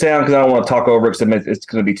hear the sound? Because I don't want to talk over it because it's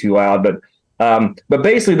going to be too loud. But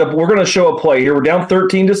basically, we're going to show a play here. We're down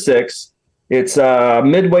 13-6. It's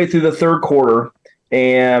midway through the third quarter,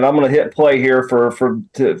 and I'm going to hit play here for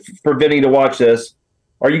Vinny to watch this.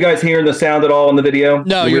 Are you guys hearing the sound at all in the video?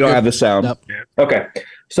 No, we don't have the sound. Nope. Okay.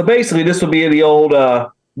 So basically, this will be the old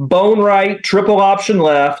bone right, triple option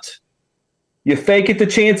left. You fake it to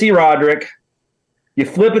Chancey Roderick. You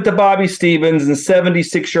flip it to Bobby Stevens, and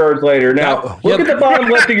 76 yards later. Now, look at the bottom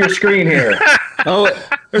left of your screen here. Oh,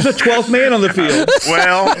 there's a 12th man on the field.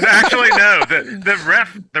 Well, actually, no.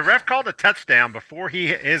 The ref called a touchdown before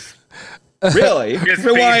is. Really?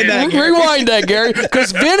 Rewind that, Gary.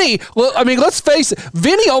 Because Vinny, well, I mean, let's face it,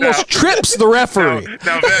 Vinny almost trips the referee.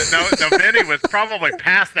 No, Vinny was probably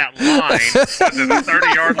past that line. Was it the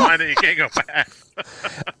 30-yard line that you can't go past?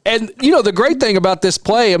 And, you know, the great thing about this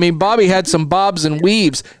play, I mean, Bobby had some bobs and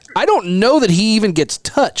weaves. I don't know that he even gets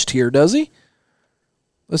touched here, does he?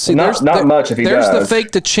 Let's see. Not much if he does. There's the fake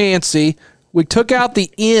to Chancey. We took out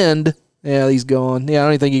the end. Yeah, he's gone. Yeah, I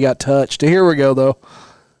don't even think he got touched. Here we go, though.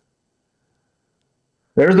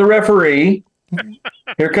 There's the referee.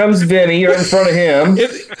 Here comes Vinny right in front of him.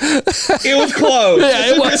 It was close.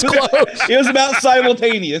 Yeah, it was close. It was about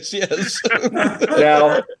simultaneous, yes.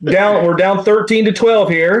 We're down 13-12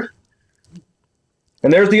 here.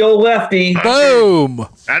 And there's the old lefty. Boom.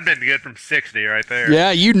 That'd been good from 60 right there.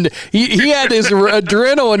 Yeah, he had his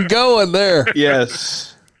adrenaline going there.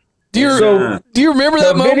 Yes. Do you remember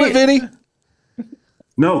that moment, Vinny?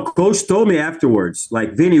 No, coach told me afterwards,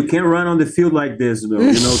 like, Vinny, you can't run on the field like this, though.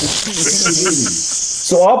 You know.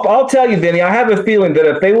 So I'll tell you, Vinny, I have a feeling that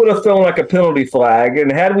if they would have thrown like a penalty flag,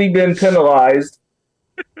 and had we been penalized,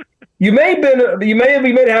 you may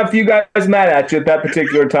have a few guys mad at you at that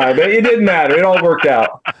particular time. But it didn't matter. It all worked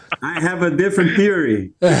out. I have a different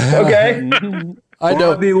theory. Okay. I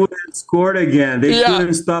know. Bobby would have scored again. They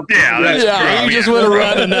couldn't stop. Yeah, he just would have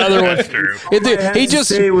run another one. That's true. He just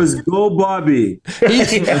say it was go Bobby.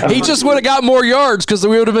 he just would have got more yards because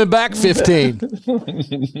we would have been back 15.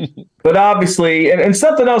 But obviously, and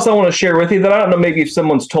something else I want to share with you that I don't know maybe if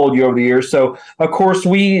someone's told you over the years. So of course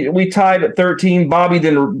we tied at 13. Bobby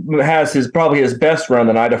then has probably his best run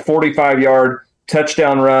tonight, a 45-yard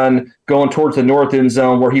touchdown run going towards the north end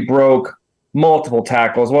zone where he broke multiple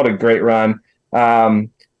tackles. What a great run. And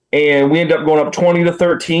we end up going up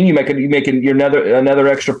 20-13. You make another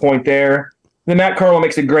extra point there. Then Matt Carmel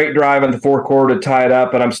makes a great drive in the fourth quarter to tie it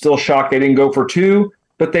up, and I'm still shocked they didn't go for 2,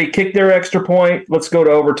 but they kicked their extra point. Let's go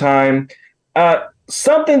to overtime.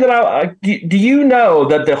 Something that do you know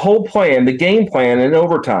that the whole plan, the game plan in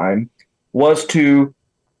overtime, was to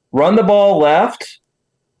run the ball left,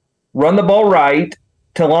 run the ball right,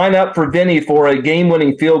 to line up for Vinny for a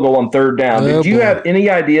game-winning field goal on third down. Did you have any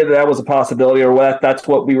idea that was a possibility, or that's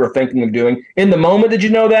what we were thinking of doing? In the moment, did you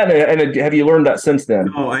know that? And have you learned that since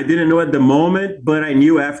then? No, I didn't know at the moment, but I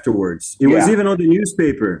knew afterwards. It was even on the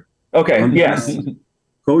newspaper. Okay, yes.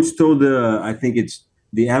 Coach told I think it's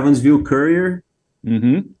the Evansville Courier,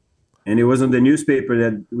 and it was on the newspaper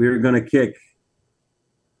that we were going to kick.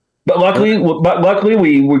 But luckily,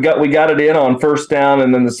 we got it in on first down,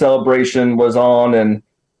 and then the celebration was on, and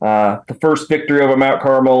the first victory over Mount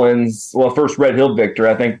Carmel first Red Hill victory.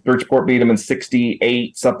 I think Bridgeport beat them in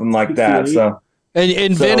 68, something like that. So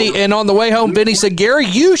Vinny, and on the way home, Vinny said, "Gary,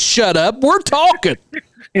 you shut up. We're talking."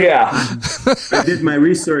 Yeah, I did my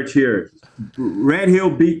research here. Red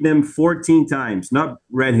Hill beat them 14 times. Not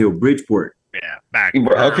Red Hill, Bridgeport. Yeah, back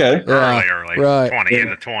Okay. early, right. 20 in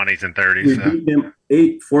the 20s and 30s. We So. beat them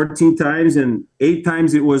 14 times, and 8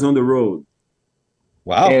 times it was on the road.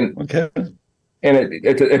 Wow. And- Okay. And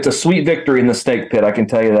it's a sweet victory in the Snake Pit, I can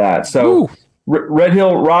tell you that. So Red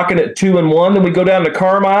Hill rocking at 2-1. Then we go down to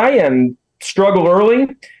Carmi and struggle early.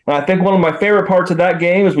 And I think one of my favorite parts of that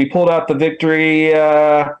game is we pulled out the victory.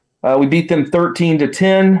 We beat them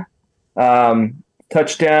 13-10.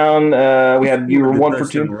 Touchdown. You were 1 for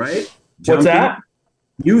 2, right? What's that?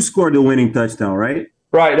 You scored the winning touchdown, right?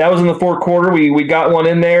 Right. That was in the fourth quarter. We got one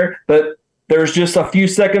in there, but there's just a few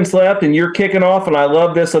seconds left, and you're kicking off. And I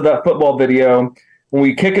love this of that football video. When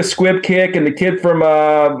we kick a squib kick, and the kid from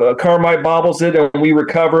Carmike bobbles it, and we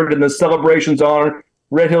recovered, and the celebration's on.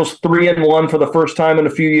 Red Hill's 3-1 for the first time in a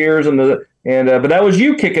few years, but that was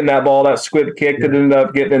you kicking that ball, that squib kick that ended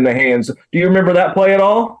up getting in the hands. Do you remember that play at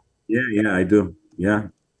all? Yeah, I do. Yeah,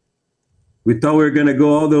 we thought we were gonna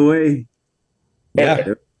go all the way.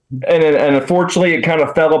 Yeah. And unfortunately, it kind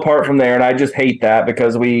of fell apart from there, and I just hate that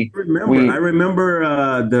because I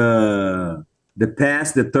remember the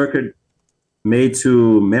pass that Turkett made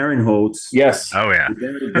to Marinholtz. Yes. Oh, yeah. He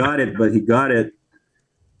barely got it, but he got it,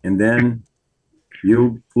 and then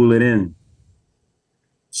you pull it in.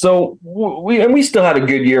 So we still had a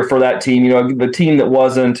good year for that team. The team that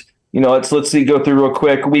wasn't. Let's see. Go through real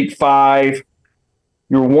quick. Week 5.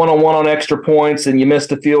 You were 1-1 on extra points, and you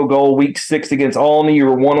missed a field goal. Week 6 against Alney, you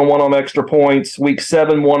were 1-1 on extra points. Week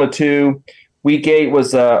 7, 1-2. Week 8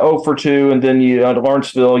 was 0 for 2, and then you at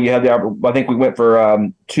Lawrenceville, you had I think we went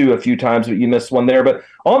for 2 a few times, but you missed one there. But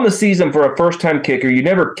on the season for a first-time kicker, you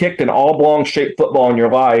never kicked an oblong-shaped football in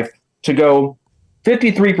your life. To go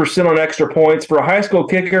 53% on extra points for a high school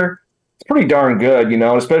kicker, it's pretty darn good,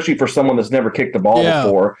 especially for someone that's never kicked the ball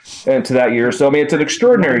before into that year. So, it's an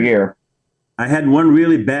extraordinary year. I had one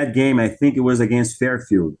really bad game. I think it was against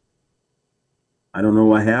Fairfield. I don't know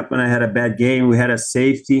what happened. I had a bad game. We had a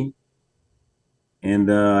safety,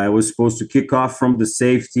 and I was supposed to kick off from the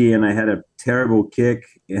safety, and I had a terrible kick.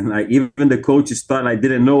 And even the coaches thought I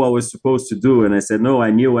didn't know what I was supposed to do. And I said, no,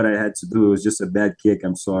 I knew what I had to do. It was just a bad kick.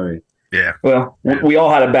 I'm sorry. Yeah. Well, we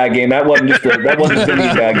all had a bad game. That wasn't just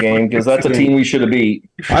any bad game, because that's a team we should have beat.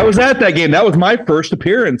 I was at that game. That was my first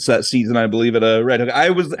appearance that season, I believe, at a Red Hook.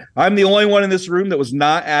 I'm the only one in this room that was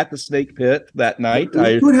not at the Snake Pit that night.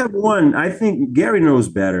 We could have won. I think Gary knows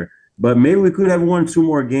better, but maybe we could have won 2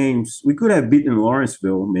 more games. We could have beaten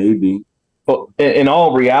Lawrenceville, maybe. Well, in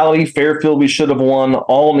all reality, Fairfield we should have won.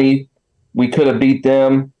 Alney, we could have beat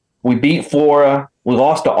them. We beat Flora. We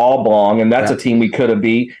lost to Oblong, and that's a team we could have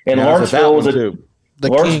beat. And Lawrenceville was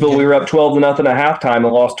Lawrenceville. We were up 12-0 at halftime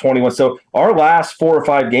and lost 21. So our last 4 or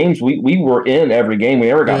 5 games, we were in every game. We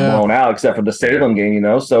never got blown out except for the Salem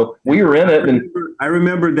game, So we were in it. And I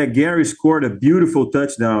remember that Gary scored a beautiful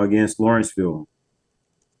touchdown against Lawrenceville.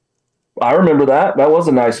 I remember that. That was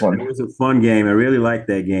a nice one. It was a fun game. I really liked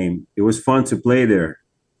that game. It was fun to play there.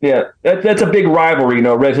 Yeah, that's a big rivalry.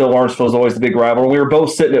 Red Hill Lawrenceville is always the big rivalry. We were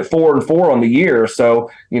both sitting at 4-4 on the year, so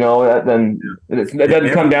it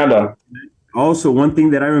doesn't come down to. Also, one thing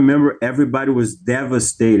that I remember, everybody was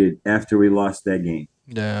devastated after we lost that game.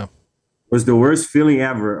 Yeah, it was the worst feeling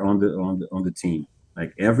ever on the team.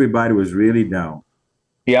 Like, everybody was really down.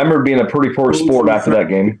 Yeah, I remember being a pretty poor sport after that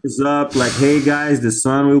game. It was up like, hey guys, the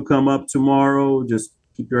sun will come up tomorrow. Just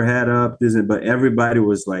keep your head up. But everybody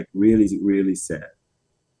was like really, really sad.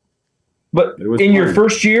 But in your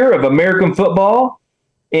first year of American football,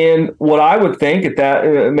 in what I would think at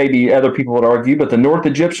that, maybe other people would argue, but the North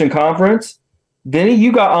Egyptian Conference, Vinny,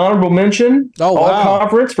 you got honorable mention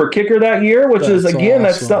all-conference for kicker that year, which is, again,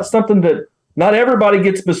 awesome. That's not something that not everybody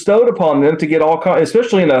gets bestowed upon them to get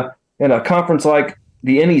especially in a conference like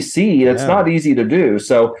the NEC. It's not easy to do.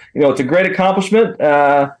 So, it's a great accomplishment.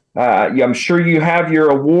 I'm sure you have your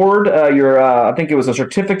award, I think it was a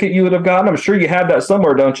certificate you would have gotten. I'm sure you have that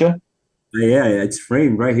somewhere, don't you? Yeah, it's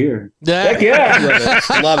framed right here. Heck yeah.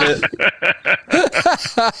 Love it.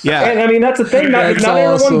 Yeah. And that's the thing. Not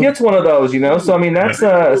everyone gets one of those, So, that's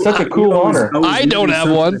such a cool honor. I don't have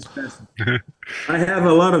one. I have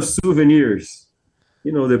a lot of souvenirs.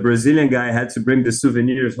 The Brazilian guy had to bring the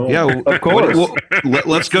souvenirs home. Yeah, of course.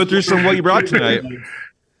 Let's go through some of what you brought tonight.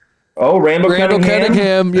 Oh, Randall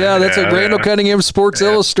Cunningham. Yeah, that's a Randall Cunningham Sports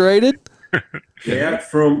Illustrated. Yeah,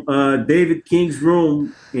 from David King's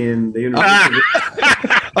room in the university.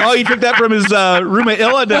 Oh, you took that from his room at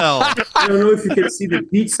Illidale. I don't know if you can see the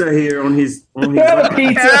pizza here on his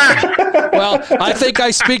pizza. Well, I think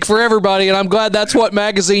I speak for everybody, and I'm glad that's what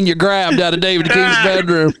magazine you grabbed out of David King's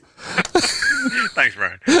bedroom. Thanks,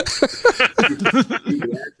 Brian.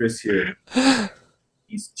 The address here.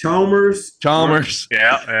 He's Chalmers. Chalmers.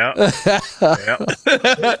 Yeah.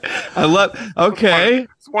 I love. Okay, I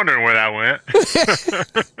was wondering where that went.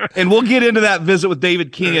 and we'll get into that visit with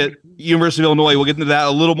David King at University of Illinois. We'll get into that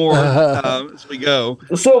a little more as we go.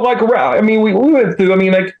 So, like, I mean, we went through. I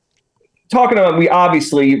mean, like, talking about, we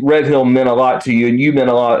obviously Red Hill meant a lot to you, and you meant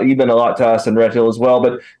a lot. You've meant a lot to us in Red Hill as well.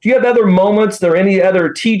 But do you have other moments? There any other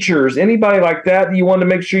teachers, anybody like that you wanted to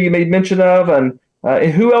make sure you made mention of, and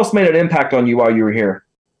who else made an impact on you while you were here?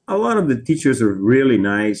 A lot of the teachers are really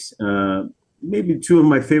nice. Maybe two of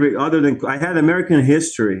my favorite, other than I had American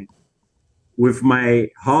history with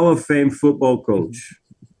my Hall of Fame football coach.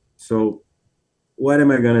 So what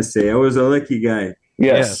am I going to say? I was a lucky guy.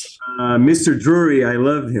 Yes. Mr. Drury, I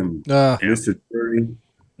love him. Mr. Drury.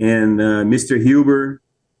 And Mr. Huber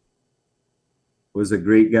was a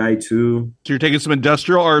great guy too. So you're taking some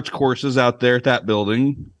industrial arts courses out there at that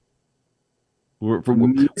building.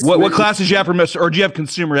 What classes you have for Mr. or do you have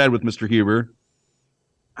consumer ed with Mr. Huber?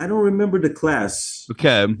 I don't remember the class.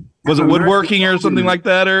 Okay. Was it woodworking or something like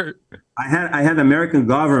that? Or I had American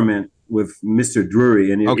government with Mr.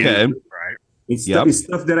 Drury, and it's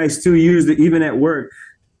stuff that I still use even at work.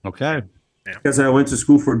 Okay. Because I went to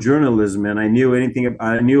school for journalism, and I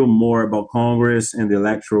knew more about Congress and the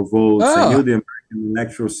electoral votes. I knew the American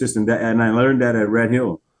electoral system, and I learned that at Red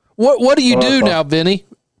Hill. What do you do now, Vinny,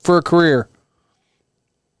 for a career?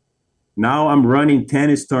 Now I'm running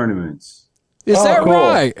tennis tournaments. Is that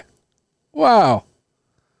right? Wow.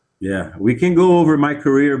 Yeah, we can go over my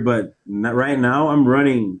career, but right now I'm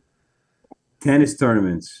running tennis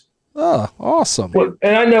tournaments. Oh, awesome. Well,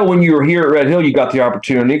 and I know when you were here at Red Hill, you got the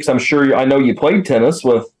opportunity, because I'm sure I know you played tennis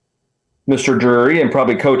with Mr. Drury and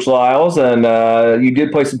probably Coach Lyles, and you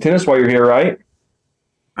did play some tennis while you were here, right?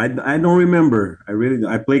 I don't remember.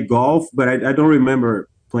 I played golf, but I don't remember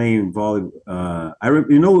playing volleyball. I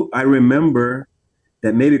remember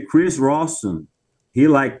that maybe Chris Rawson, he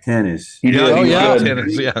liked tennis. He did.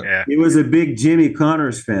 Tennis, yeah. He was a big Jimmy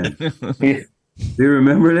Connors fan. Do you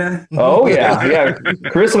remember that? Oh, yeah.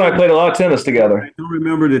 Chris and I played a lot of tennis together. I don't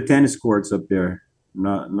remember the tennis courts up there.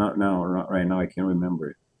 Not now. Not right now. I can't remember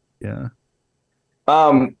it. Yeah.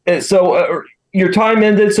 So your time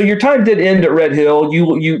ended. So your time did end at Red Hill.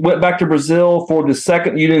 You went back to Brazil for the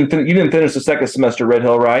second. You didn't finish the second semester at Red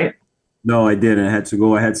Hill, right? No, I didn't. I had to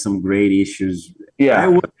go. I had some grade issues.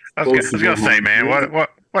 Yeah. I was gonna say, man,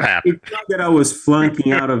 what happened? It's not that I was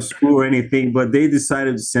flunking out of school or anything, but they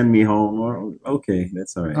decided to send me home. Okay,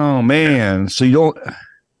 that's all right. Oh man, so you don't.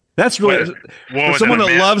 That's really for someone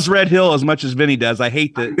that loves Red Hill as much as Vinny does. I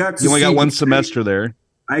hate that you only got one semester there.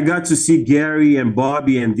 I got to see Gary and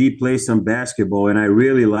Bobby and Dee play some basketball, and I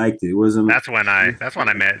really liked it. It was That's when I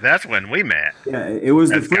met. That's when we met. Yeah, it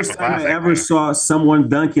was the first time I ever saw someone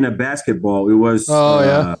dunking a basketball. It was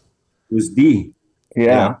it was Dee.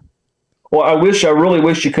 Yeah. Well, I really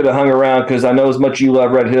wish you could have hung around, because I know as much you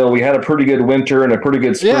love Red Hill. We had a pretty good winter and a pretty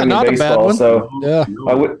good spring in baseball. So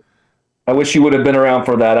I wish you would have been around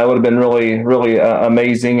for that. That would have been really, really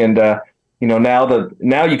amazing. And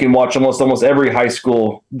now you can watch almost every high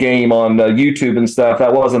school game on YouTube and stuff.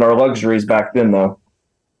 That wasn't our luxuries back then, though.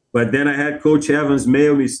 But then I had Coach Evans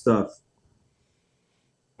mail me stuff.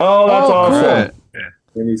 Oh, that's awesome. Right. Yeah.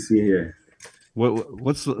 Let me see here. What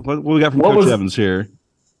we got from Coach Evans here?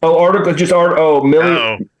 Oh, article, just art. Oh,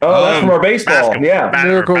 Millie. That's from our baseball. Yeah,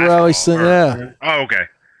 Miracle Rally. Yeah. Oh, okay.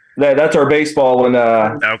 That's our baseball when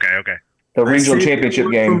Okay. the regional championship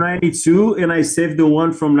game from '92, and I saved the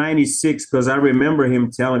one from '96 because I remember him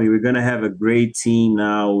telling me we're gonna have a great team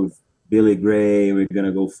now with Billy Gray. We're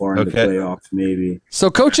gonna go far in the playoffs, maybe. So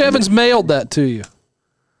Coach Evans mailed that to you.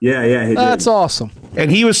 Yeah, he That's did. awesome. And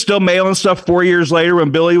he was still mailing stuff 4 years later when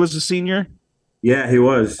Billy was a senior? Yeah, he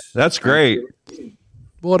was. That's great.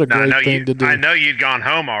 What a great thing to do. I know you'd gone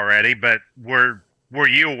home already, but were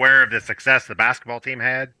you aware of the success the basketball team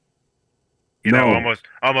had?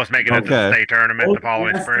 Almost making it to the state tournament the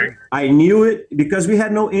following spring. I knew it because we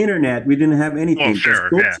had no internet. We didn't have anything. Well, sure,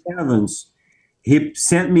 Coach Evans, he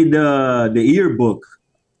sent me the yearbook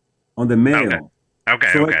on the mail.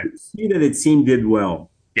 Okay. So I could see that the team did well.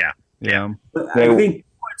 Yeah. But I think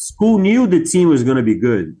school knew the team was going to be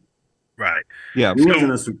good. Right. Yeah. It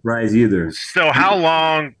wasn't a surprise either. So how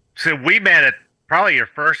long? So we met at probably your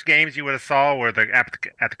first games you would have saw were at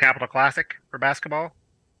the Capitol Classic for basketball.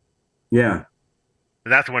 Yeah.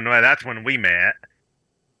 That's when we met,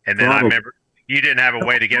 and then I remember you didn't have a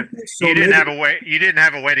way to get you didn't have a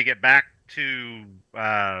way to get back to.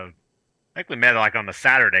 I think we met like on the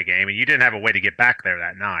Saturday game, and you didn't have a way to get back there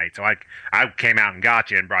that night. So I came out and got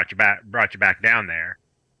you and brought you back down there.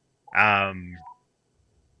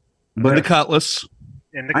 But the Cutlass.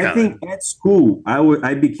 in the I coven, think at school,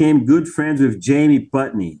 I became good friends with Jamie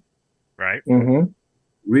Putney. right? Mm-hmm.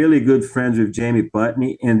 Really good friends with Jamie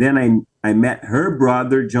Putney. And then I met her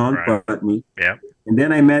brother, John Right. Putney. Yeah. And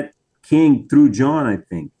then I met King through John, I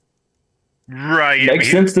think. Right. Makes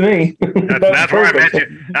sense to me. That's where I met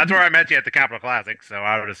perfect. you. That's where I met you at the Capitol Classic. So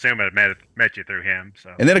I would assume I met you through him.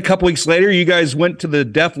 So. And then a couple weeks later, you guys went to the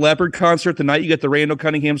Def Leppard concert the night you got the Randall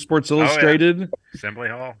Cunningham Sports Illustrated. Assembly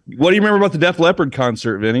Hall. What do you remember about the Def Leppard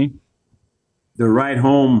concert, Vinny? The ride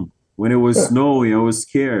home when it was snowy, I was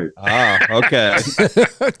scared. Ah, okay.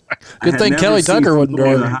 Good thing Kelly Tucker wasn't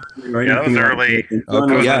driving. Yeah, that was early.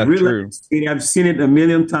 Okay, yeah, true. I've seen it a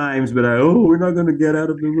million times, but we're not going to get out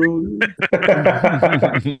of the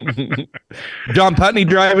road. John Putney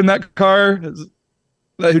driving that car? Is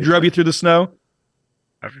that who drove you through the snow?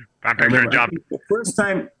 I'm picturing John. The first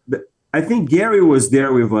time, I think Gary was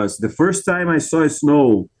there with us. The first time I saw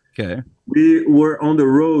snow, Okay. we were on the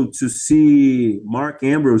road to see Mark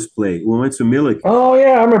Ambrose play. We went to Milliken. Oh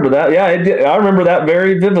yeah, I remember that. Yeah, I remember that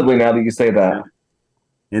very vividly. Now that you say that.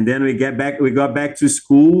 And then we got back to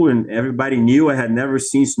school, and everybody knew I had never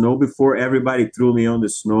seen snow before. Everybody threw me on the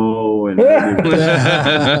snow, and then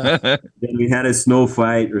we had a snow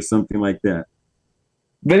fight or something like that.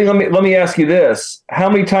 Vinny, let me ask you this: how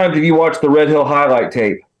many times have you watched the Red Hill highlight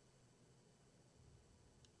tape?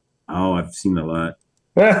 Oh, I've seen a lot.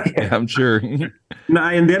 Yeah, I'm sure. No,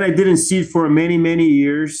 and then I didn't see it for many, many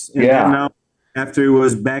years. And Yeah. then now, after it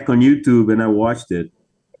was back on YouTube, and I watched it.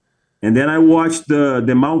 And then I watched the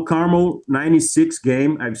Mount Carmel 96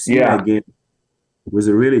 game. I've seen that game. It was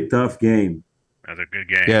a really tough game. That was a good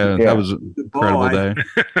game. Yeah, that was an incredible day.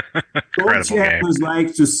 Coach Evans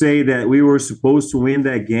likes to say that we were supposed to win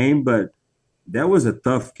that game, but that was a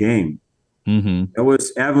tough game. Mm-hmm. That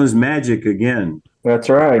was Evans' magic again. That's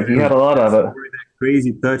right. He had a lot of it.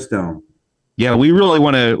 Crazy touchdown. Yeah, we really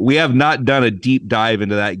want to. We have not done a deep dive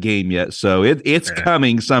into that game yet, so it's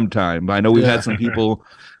coming sometime. I know we've had some people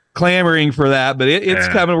clamoring for that, but it's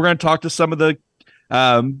coming. We're going to talk to some of the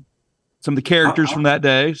characters from that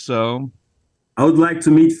day. So I would like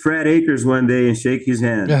to meet Fred Akers one day and shake his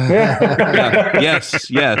hand. Yes.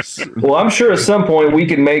 Well, I'm sure at some point we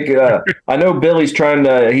can make. I know Billy's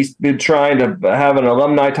he's been trying to have an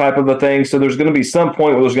alumni type of a thing. So there's going to be some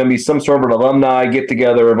point where there's going to be some sort of an alumni get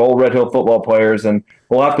together of old Red Hill football players, and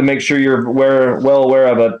we'll have to make sure you're well aware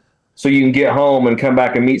of it, so you can get home and come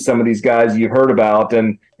back and meet some of these guys you've heard about,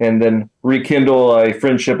 and then rekindle a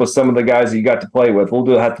friendship with some of the guys that you got to play with.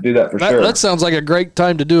 We'll have to do that for sure. That sounds like a great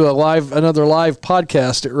time to do another live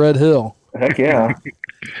podcast at Red Hill. Heck yeah.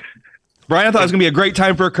 Brian, I thought it was going to be a great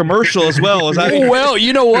time for a commercial as well. Well,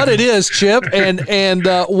 you know what it is, Chip, and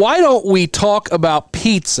why don't we talk about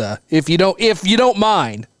pizza if you don't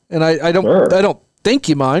mind? And I don't think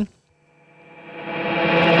you mind.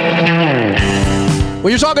 When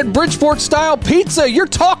you're talking Bridgeport-style pizza, you're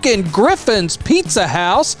talking Griffin's Pizza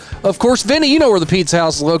House. Of course, Vinny, you know where the Pizza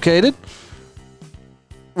House is located.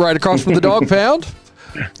 Right across from the Dog Pound.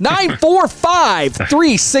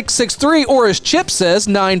 945-3663, or as Chip says,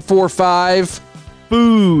 945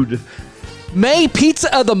 food. May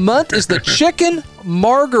pizza of the month is the chicken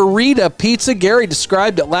margarita pizza. Gary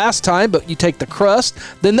described it last time, but you take the crust,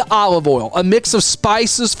 then the olive oil, a mix of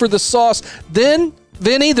spices for the sauce. Then,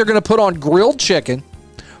 Vinny, they're going to put on grilled chicken,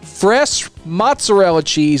 fresh mozzarella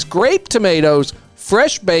cheese, grape tomatoes,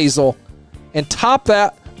 fresh basil, and top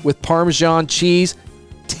that with Parmesan cheese.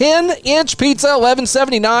 10-inch pizza,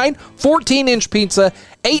 $11.79. 14-inch pizza,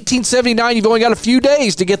 $18.79. You've only got a few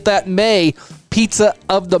days to get that May pizza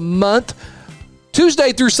of the month.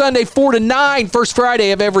 Tuesday through Sunday, 4 to 9. First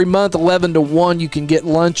Friday of every month, 11 to 1. You can get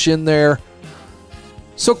lunch in there.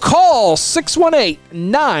 So call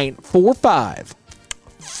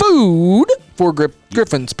 618-945-FOOD for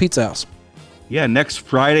Griffin's Pizza House. Yeah, next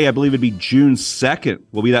Friday, I believe it'd be June 2nd,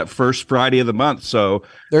 will be that first Friday of the month. So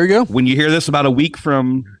there you go. When you hear this about a week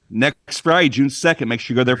from next Friday, June 2nd, make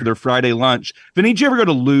sure you go there for their Friday lunch. Vinny, did you ever go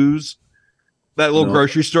to Lou's, that little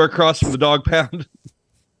grocery store across from the Dog Pound?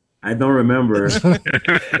 I don't remember. It's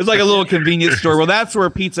like a little convenience store. Well, that's where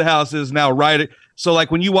Pizza House is now, right? So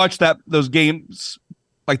like when you watch those games,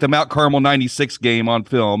 like the Mount Carmel 96 game on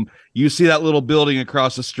film, you see that little building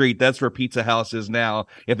across the street. That's where Pizza House is now,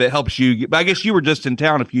 if it helps you. But I guess you were just in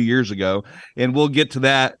town a few years ago, and we'll get to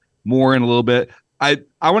that more in a little bit. I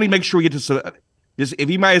want to make sure we get to some, just if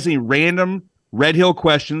anybody has any random Red Hill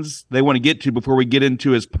questions they want to get to before we get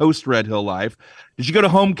into his post-Red Hill life. Did you go to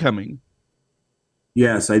homecoming?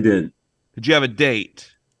 Yes, I did. Did you have a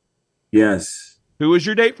date? Yes. Who was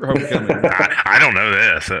your date for homecoming? I don't know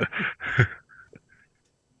this.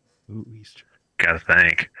 Ooh, Easter. Gotta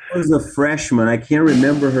think. was a freshman. I can't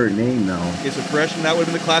remember her name now. It's a freshman. That would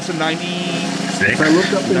have been the class of 96. If I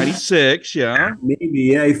look up 96, yeah. maybe,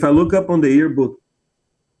 yeah. If I look up on the yearbook,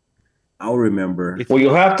 I'll remember. Well,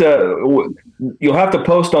 you'll have to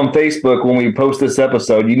post on Facebook when we post this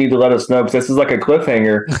episode. You need to let us know because this is like a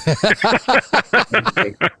cliffhanger.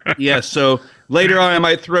 Yeah, so later on I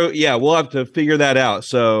might we'll have to figure that out.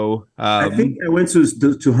 So I think I went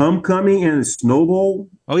to homecoming and snowball.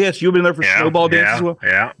 oh yes, you've been there for snowball dance as well.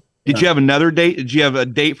 Yeah. Did you have another date? Did you have a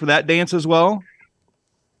date for that dance as well?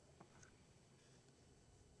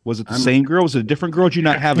 Was it the same girl? Was it a different girl? Did you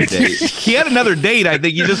not have a date? He had another date. I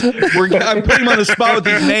think I'm putting him on the spot with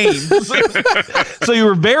these names. So you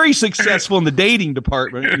were very successful in the dating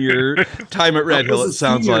department in your time at Red Hill, it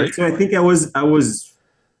sounds like. So I think I was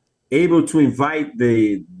able to invite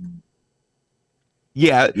the.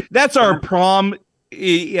 Yeah, that's our prom.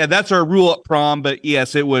 Yeah, that's our rule at prom. But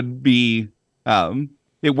yes, it would be.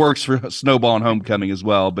 It works for snowball and homecoming as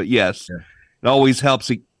well. But yes, it always helps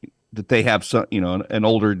that they have some, an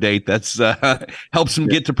older date that's helps them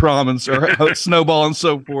get to prom and snowball and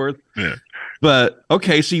so forth. Yeah. But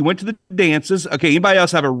okay, so you went to the dances. Okay, anybody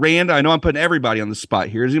else have a random? I know I'm putting everybody on the spot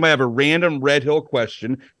here. Does anybody have a random Red Hill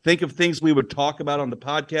question? Think of things we would talk about on the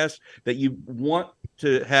podcast that you want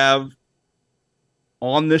to have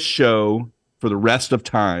on this show for the rest of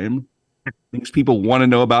time. Things people want to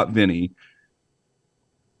know about Vinny.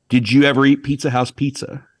 Did you ever eat Pizza House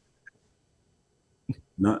pizza?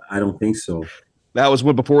 No, I don't think so. That was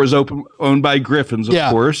before it was owned by Griffins, of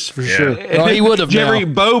course. For sure. Oh, he would have. Did you ever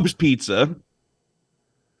eat Bobe's pizza?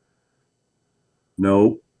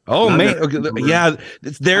 No. Oh, man. Okay. Yeah,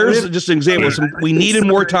 there's just an example. We needed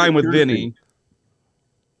more time with Vinny.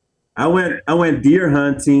 I went deer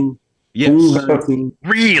hunting, coon hunting.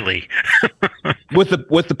 Really? with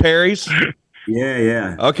the Perrys?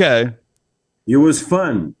 Yeah. Okay. It was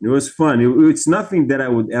fun. It's nothing that I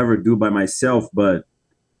would ever do by myself, but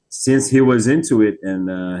since he was into it and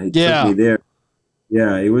he took me there,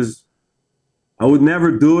 it was. I would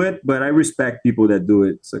never do it, but I respect people that do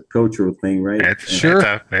it. It's a cultural thing, right? It's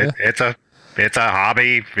a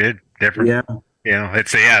hobby. It's different. Yeah.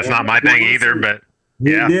 It's not my thing either, but he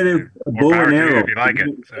did a bow and arrow. If you like it.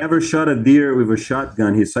 He never shot a deer with a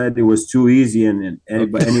shotgun. He said it was too easy, and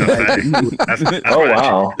anybody could do it. That's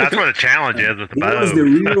what the challenge is with the bow. That was the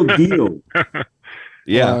real deal.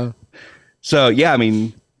 Yeah. So I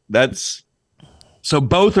mean, so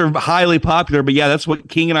both are highly popular, but that's what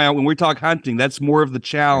King and I, when we talk hunting, that's more of the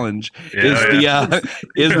challenge is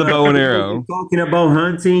the bow and arrow. Talking about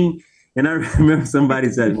hunting, and I remember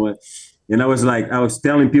somebody said what, and I was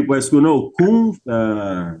telling people at school, no,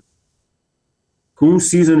 coon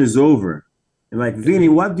season is over. And like, Vinny,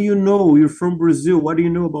 what do you know? You're from Brazil. What do you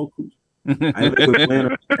know about coon? I live with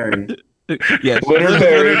Leonard Perry. Yes,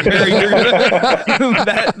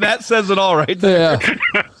 that says it all right there.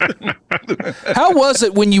 Yeah. How was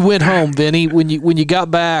it when you went home, Vinny? When you got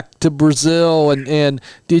back to Brazil, and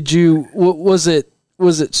did you was it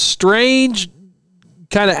strange,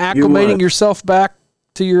 kind of acclimating yourself back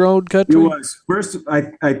to your own country? It was. First,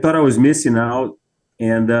 I thought I was missing out,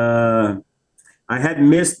 and I had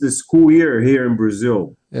missed the school year here in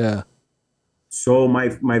Brazil. Yeah. So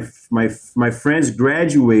my friends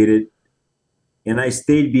graduated. And I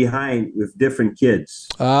stayed behind with different kids.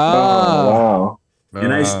 Ah. Oh, wow.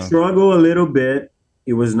 And I struggled a little bit.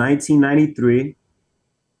 It was 1993.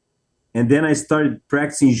 And then I started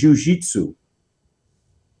practicing jiu-jitsu.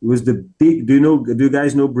 It was the big, do you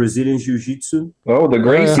guys know Brazilian jiu-jitsu? Oh, the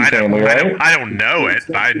Gracie family, right? I don't know it,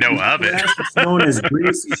 but I know of it. It's known as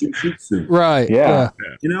Gracie jiu-jitsu. Right. Yeah.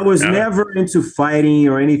 And I was never into fighting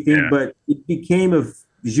or anything, but it became a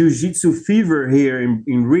jiu-jitsu fever here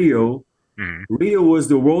in Rio. Rio was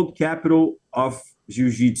the world capital of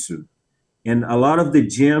jiu-jitsu. And a lot of the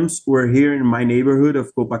gyms were here in my neighborhood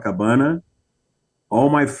of Copacabana. All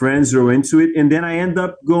my friends were into it. And then I ended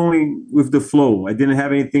up going with the flow. I didn't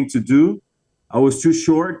have anything to do. I was too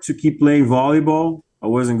short to keep playing volleyball. I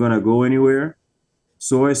wasn't going to go anywhere.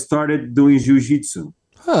 So I started doing jiu-jitsu.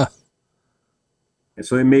 Huh. And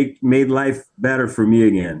so it made life better for me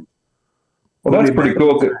again. Well, that's pretty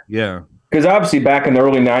cool. Yeah. Because obviously back in the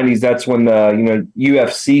early 90s, that's when the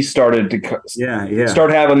UFC started to start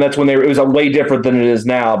having. That's when it was a way different than it is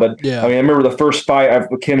now. But I mean, I remember the first fight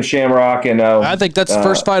with Kim Shamrock, and I think that's the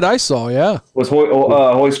first fight I saw. Yeah, was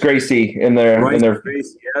Royce Gracie in there.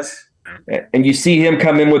 Gracie, yes. And you see him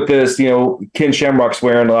come in with this, Ken Shamrock's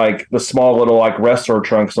wearing like the small little like wrestler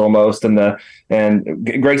trunks almost, and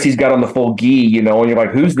Gracie's got on the full gi, and you're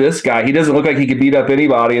like, who's this guy? He doesn't look like he could beat up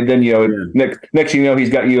anybody. And then next he's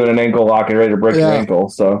got you in an ankle lock and ready to break your ankle.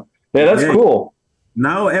 So that's cool.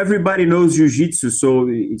 Now everybody knows jiu-jitsu, so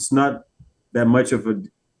it's not that much of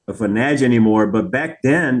an edge anymore. But back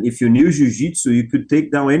then, if you knew jiu-jitsu, you could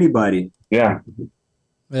take down anybody. Yeah.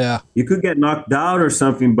 Yeah. You could get knocked out or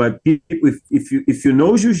something, but if you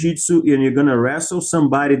know jiu-jitsu and you're gonna wrestle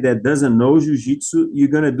somebody that doesn't know jiu-jitsu, you're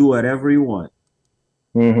gonna do whatever you want.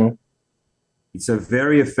 Mm-hmm. It's a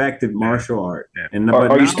very effective martial art. Yeah. And Are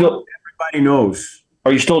but you now still everybody knows.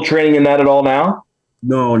 Are you still training in that at all now?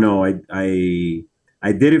 No,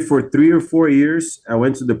 I did it for 3 or 4 years. I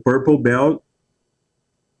went to the purple belt,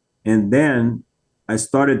 and then I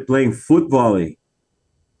started playing foot volley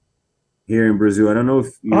here in Brazil. I don't know if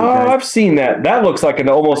you guys, I've seen that. That looks like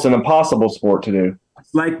almost an impossible sport to do.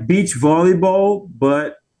 it's like beach volleyball,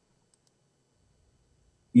 but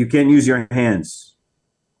you can't use your hands.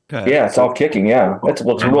 Okay. Yeah, it's all kicking. Yeah, that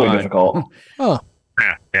looks really difficult. Oh,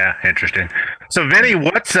 Yeah, interesting. So, Vinny,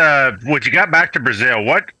 what's when you got back to Brazil?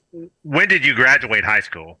 When did you graduate high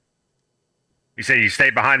school? You said you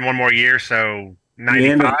stayed behind one more year, so The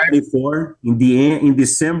end of 95. 94, in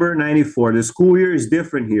December 94. The school year is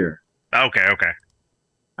different here. Okay.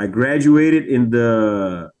 I graduated in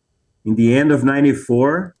the end of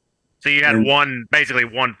 94. So you had And- basically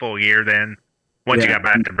one full year then, once you Yeah. got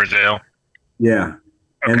back to Brazil. Yeah.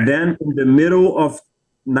 Okay. And then in the middle of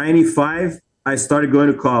 95, I started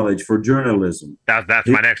going to college for journalism That's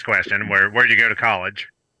my next question. Where'd you go to college?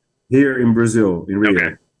 here in Brazil, in Rio.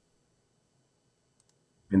 Okay.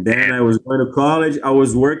 And then I was going to college. I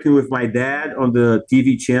was working with my dad on the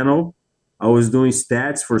TV channel. I was doing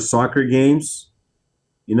stats for soccer games.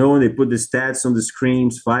 You know, when they put the stats on the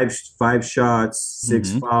screens, five shots,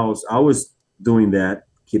 6 fouls. I was doing that,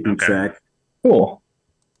 keeping Okay. track. Cool.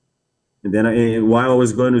 And then while I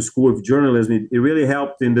was going to school of journalism, it really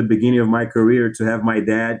helped in the beginning of my career to have my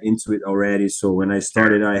dad into it already. So when I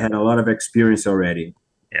started, I had a lot of experience already.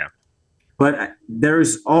 Yeah. But there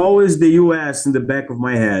is always the U.S. in the back of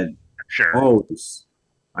my head. Sure. Always.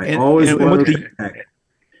 I And- always and want with to the- get back.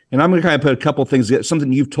 And I'm going to kind of put a couple things,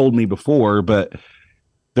 something you've told me before, but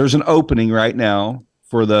there's an opening right now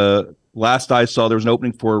for the last I saw, there was an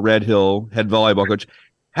opening for a Red Hill head volleyball coach.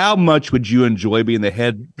 How much would you enjoy being the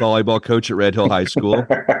head volleyball coach at Red Hill High School?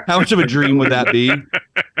 How much of a dream would that be?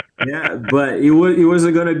 Yeah, but it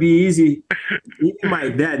wasn't going to be easy. Me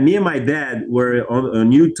and my dad were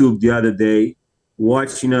on YouTube the other day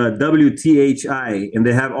watching WTHI, and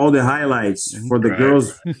they have all the highlights for the Right.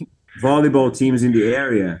 girls volleyball teams in the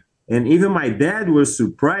area. And even my dad was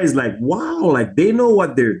surprised, like, wow, like they know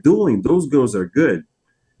what they're doing. Those girls are good.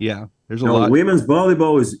 Yeah, there's a You know, lot. women's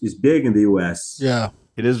volleyball is big in the U.S. yeah.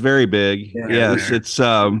 It is very big. Yeah. Yes, it's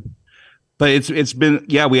but it's been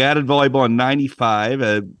we added volleyball in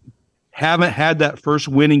 95. Haven't had that first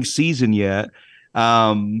winning season yet.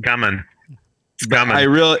 Coming. It's coming. I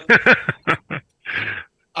really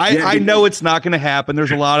I know it's not going to happen.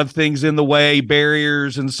 There's a lot of things in the way,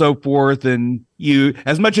 barriers and so forth. And you,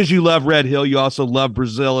 as much as you love Red Hill, you also love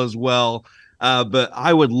Brazil as well. But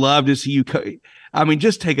I would love to see you.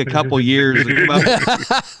 Just take a couple years and, come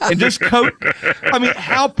up and just coach. I mean,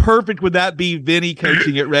 how perfect would that be, Vinny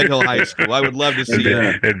coaching at Red Hill High School? I would love to see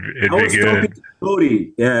it. It'd I be was good. talking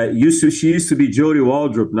to Jody. She used to be Jody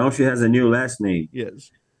Waldrop. Now she has a new last name. Yes.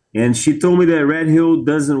 And she told me that Red Hill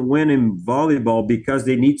doesn't win in volleyball because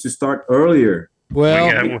they need to start earlier.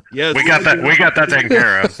 Well, Yes. We got that taken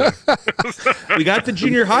care of. So. We got the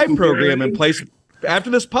junior high program in place. After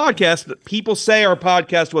this podcast, people say our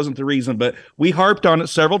podcast wasn't the reason, but we harped on it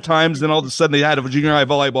several times. Then all of a sudden they had a junior high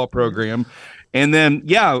volleyball program. And then,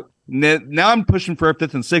 now I'm pushing for a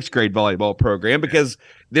 5th and 6th grade volleyball program because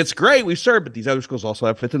it's great. We serve, but these other schools also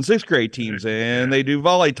have 5th and 6th grade teams and they do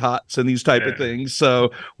volley tots and these type of things.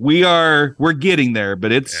 So we're getting there,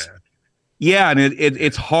 but it's, and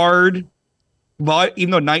it's hard.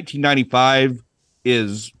 Even though 1995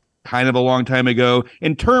 is kind of a long time ago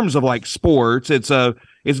in terms of like sports, it's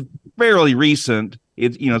fairly recent.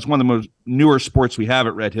 It's one of the most newer sports we have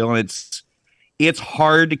at Red Hill, and it's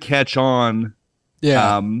hard to catch on.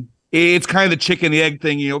 yeah. It's kind of the chicken and the egg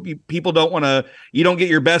thing. People don't want to. You don't get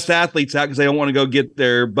your best athletes out because they don't want to go get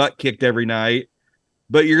their butt kicked every night.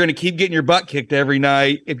 But you're going to keep getting your butt kicked every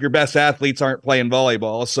night if your best athletes aren't playing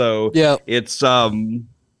volleyball. So Yeah. it's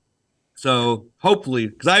so hopefully,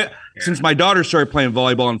 because since my daughter started playing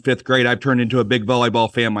volleyball in 5th grade, I've turned into a big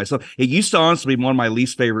volleyball fan myself. It used to honestly be one of my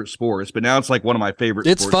least favorite sports, but now it's like one of my favorite.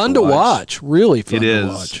 It's sports fun to watch. Really fun It to is,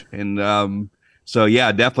 watch. and so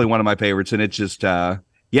yeah, definitely one of my favorites. And it's just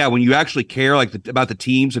when you actually care about the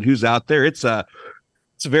teams and who's out there, it's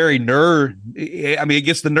It's very nerve. I mean, it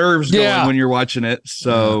gets the nerves going when you're watching it.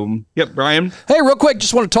 So, yep, Brian. Hey, real quick,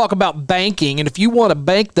 just want to talk about banking. And if you want a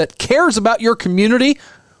bank that cares about your community,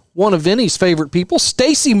 one of Vinny's favorite people,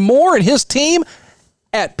 Stacy Moore and his team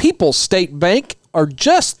at People's State Bank are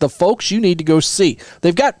just the folks you need to go see.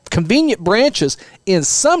 They've got convenient branches in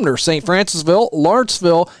Sumner, St. Francisville,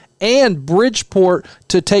 Lawrenceville, and Bridgeport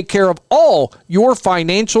to take care of all your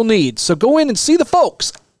financial needs. So go in and see the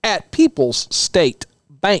folks at People's State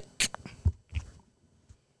Bank.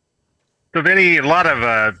 So, Vinny, a lot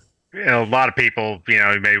of people,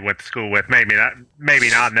 you maybe went to school with, maybe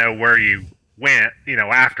not know where you went,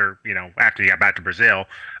 after you got back to Brazil.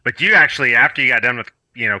 But you actually, after you got done with,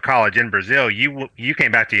 college in Brazil, you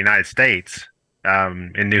came back to the United States,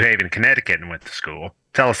 in New Haven, Connecticut, and went to school.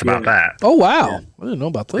 Tell us about that. Oh, wow. I didn't know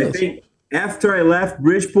about this. I think after I left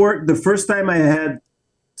Bridgeport, the first time I had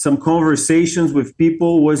some conversations with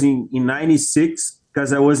people was in 96,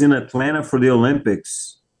 because I was in Atlanta for the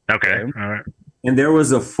Olympics. Okay. All right. And there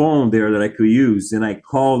was a phone there that I could use, and I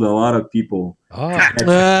called a lot of people. Oh.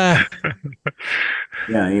 Yeah,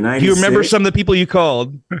 in 96. Do you remember some of the people you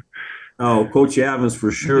called? Oh, Coach Evans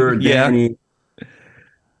for sure. Yeah. Danny.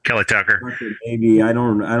 Kelly Tucker. Maybe I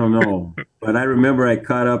don't know. But I remember I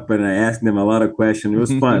caught up and I asked them a lot of questions. It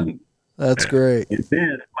was fun. That's great. And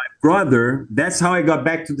then my brother, that's how I got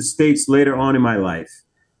back to the States later on in my life.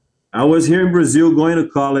 I was here in Brazil going to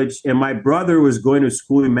college, and my brother was going to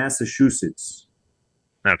school in Massachusetts.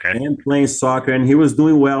 Okay. And playing soccer, and he was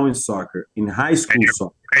doing well in soccer, in high school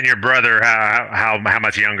soccer. And your brother, how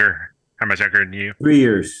much younger? How much younger than you? 3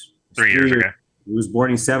 years. 3 years, okay. He was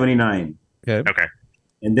born in 79. Okay.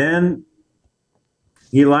 And then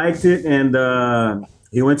he liked it, and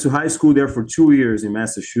he went to high school there for 2 years in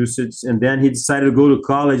Massachusetts, and then he decided to go to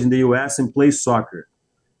college in the U.S. and play soccer.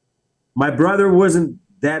 My brother wasn't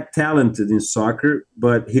that talented in soccer,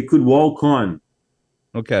 but he could walk on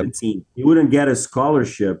the team. He wouldn't get a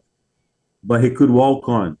scholarship, but he could walk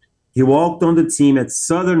on. He walked on the team at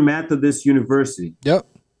Southern Methodist University. Yep.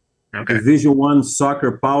 Okay. Division I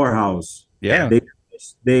soccer powerhouse. Yeah.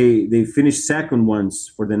 They finished second once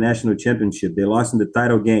for the national championship. They lost in the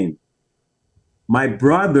title game. My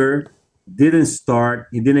brother didn't start.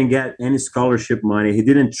 He didn't get any scholarship money. He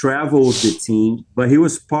didn't travel with the team, but he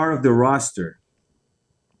was part of the roster.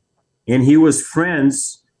 And he was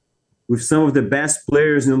friends with some of the best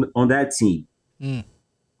players on that team. Mm.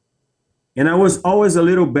 And I was always a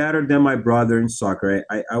little better than my brother in soccer.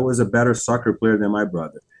 I was a better soccer player than my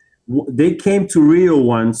brother. They came to Rio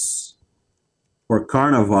once for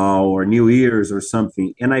Carnival or New Year's or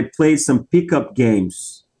something, and I played some pickup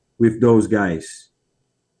games with those guys.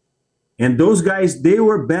 And those guys, they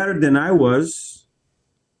were better than I was,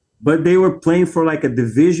 but they were playing for like a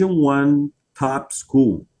Division I top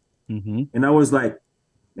school. Mm-hmm. And I was like,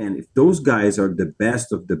 man, if those guys are the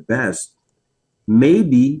best of the best,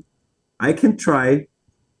 maybe I can try.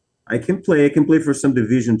 I can play for some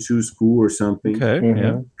Division II school or something. Okay. Mm-hmm.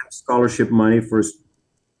 Yeah. Have scholarship money for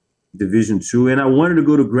Division II. And I wanted to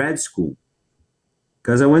go to grad school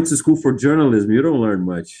because I went to school for journalism. You don't learn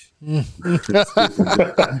much. And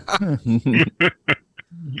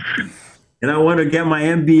I wanted to get my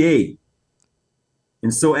MBA.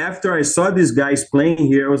 And so after I saw these guys playing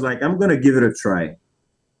here, I was like, I'm going to give it a try.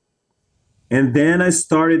 And then I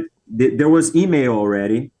started, there was email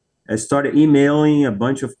already. I started emailing a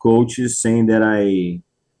bunch of coaches saying that I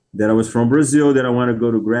was from Brazil, that I want to go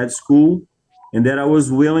to grad school, and that I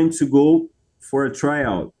was willing to go for a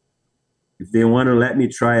tryout if they want to let me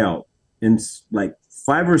try out. And like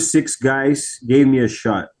 5 or 6 guys gave me a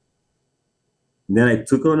shot. And then I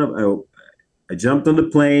jumped on the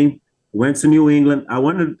plane, went to New England. I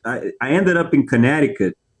ended up in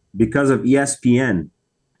Connecticut because of ESPN.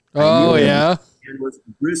 Oh, yeah. It was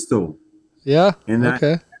Bristol. Yeah. And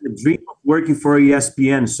okay. I had a dream of working for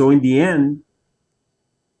ESPN. So in the end,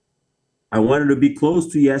 I wanted to be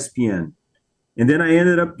close to ESPN. And then I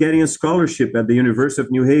ended up getting a scholarship at the University of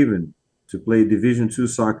New Haven to play Division II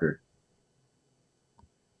soccer.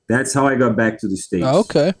 That's how I got back to the States. Oh,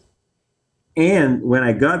 okay. And when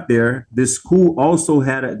I got there, the school also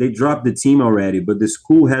they dropped the team already, but the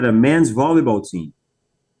school had a men's volleyball team.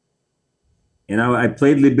 And I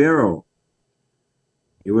played libero.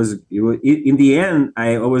 It was in the end,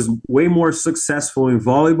 I was way more successful in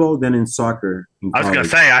volleyball than in soccer. I was going to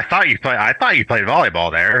say, I thought you played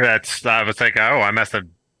volleyball there. I was thinking, I must have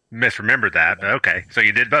misremembered that. But okay, so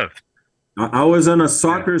you did both. I was on a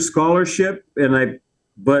soccer scholarship,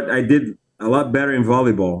 but I did a lot better in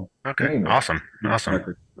volleyball. Okay, awesome. I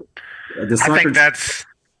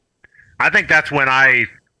think that's when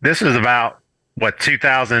this is about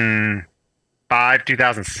 2000, 2005,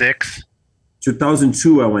 2006,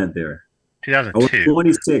 2002. I went there. I was 2002.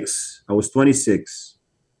 26. I was 26.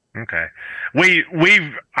 Okay.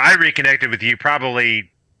 I reconnected with you probably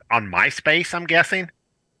on MySpace, I'm guessing.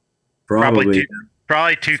 Probably.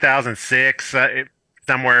 Probably 2006,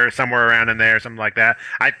 somewhere around in there, something like that.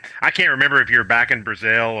 I can't remember if you were back in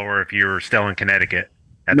Brazil or if you were still in Connecticut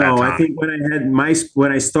at that No, time. I think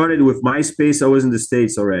when I started with MySpace, I was in the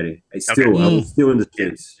States already. I was still in the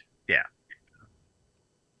States. Yeah.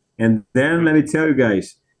 And then let me tell you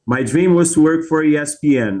guys, my dream was to work for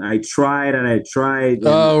ESPN. I tried and I tried.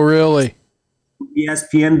 Oh, really?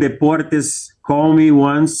 ESPN Deportes called me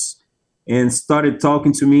once and started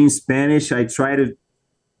talking to me in Spanish. I tried to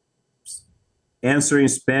answer in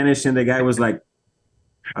Spanish, and the guy was like,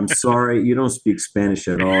 "I'm sorry, you don't speak Spanish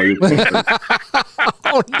at all."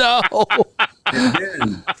 Oh, no. And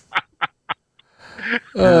then,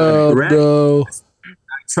 Oh, no.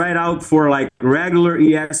 I tried out for like regular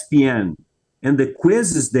ESPN, and the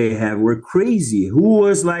quizzes they have were crazy. Who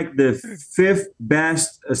was like the fifth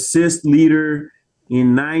best assist leader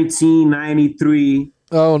in 1993?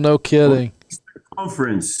 Oh, no kidding.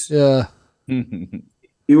 Conference. Yeah.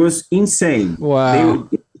 It was insane. Wow.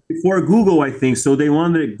 Before Google, I think, so they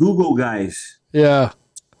wanted Google guys Yeah.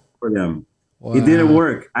 for them. Wow. It didn't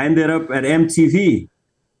work. I ended up at MTV.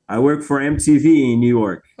 I worked for MTV in New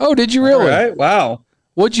York. Oh, did you really? All right. Wow.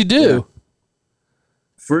 What'd you do?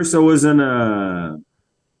 First, I was an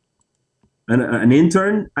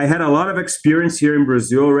intern. I had a lot of experience here in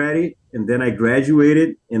Brazil already, and then I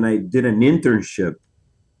graduated and I did an internship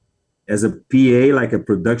as a PA, like a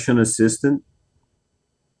production assistant.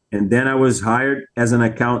 And then I was hired as an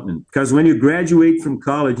accountant. Because when you graduate from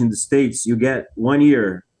college in the States, you get 1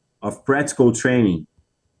 year of practical training.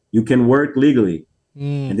 You can work legally.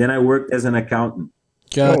 And then I worked as an accountant.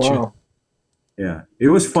 Gotcha. Oh, wow. Yeah, it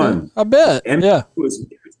was fun. I bet. And Yeah. it was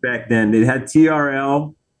huge back then. It had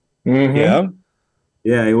TRL. Mhm. Yeah.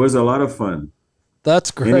 Yeah, it was a lot of fun. That's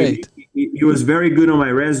And great. it was very good on my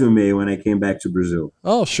resume when I came back to Brazil.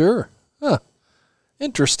 Oh, sure. Huh.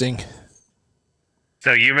 Interesting.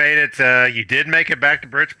 So you made it. You did make it back to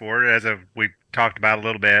Bridgeport, as we talked about a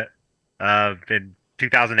little bit, in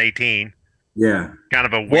 2018. Yeah. Kind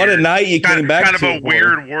of a weird, What a night you came back kind of to. a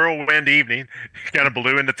weird whirlwind evening. Kind of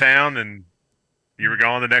blew into town, and you were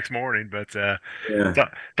gone the next morning. But Yeah.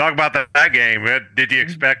 talk about that game. Did you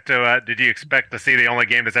expect to? Did you expect to see the only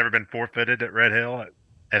game that's ever been forfeited at Red Hill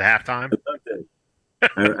at halftime?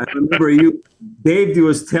 I remember Dave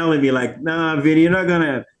was telling me like, "Nah, Vinny, you're not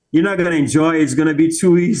gonna enjoy it. It's gonna be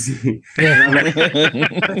too easy." And I'm like,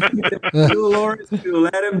 Lawrence,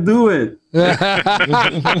 let him do it.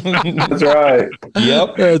 That's right.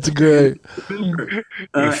 Yep. That's great.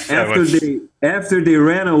 After they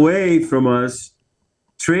ran away from us,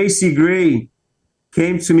 Tracy Gray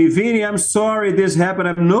came to me, "Vinny, I'm sorry this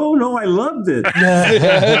happened." No, I loved it.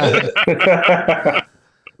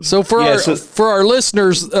 So for our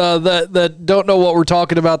listeners that don't know what we're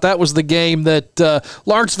talking about, that was the game that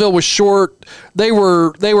Lawrenceville was short. They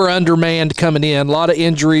were undermanned coming in. A lot of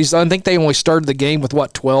injuries. I think they only started the game with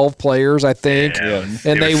 12 players, I think, and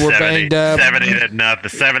they were banged up.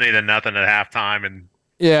 70 to nothing at halftime, and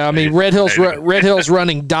yeah, I mean Red Hill's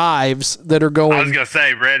running dives that are going. I was gonna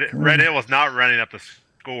say Red Hill was not running up the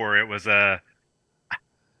score. It was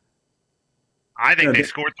I think they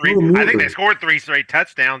scored three. I think they scored 3 straight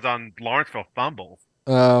touchdowns on Lawrenceville fumbles,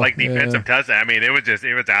 like defensive touchdown. I mean, it was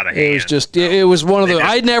out of hand. It was one of the.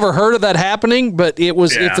 I'd never heard of that happening, but it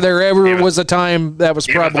was. If there ever was a time, that was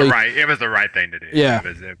probably it was the right thing to do. Yeah, it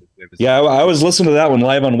was, Yeah, I was listening to that one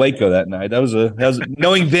live on Waco that night. That was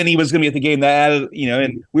knowing Vinny was going to be at the game. That added,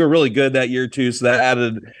 and we were really good that year too. So that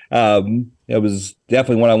added. It was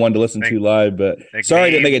definitely one I wanted to listen to live. But sorry I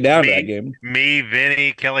didn't make it down to that game. Me,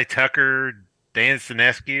 Vinny, Kelly Tucker, Dan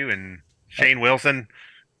Sinescu, and Shane Wilson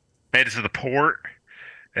made it to the port,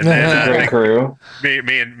 and then Great crew.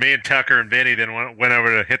 me and Tucker and Vinny then went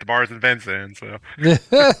over to hit the bars and fence in. So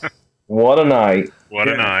What a night! what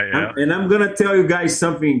a night! Yeah. And I'm gonna tell you guys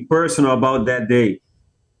something personal about that day.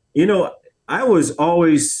 I always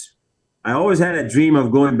had a dream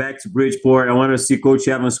of going back to Bridgeport. I wanted to see Coach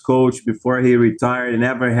Evans coach before he retired. It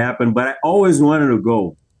never happened, but I always wanted to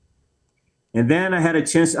go. And then I had a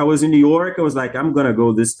chance. I was in New York. I was like, I'm going to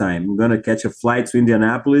go this time. I'm going to catch a flight to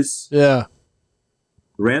Indianapolis. Yeah.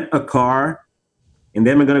 Rent a car. And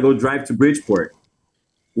then I'm going to go drive to Bridgeport.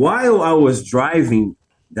 While I was driving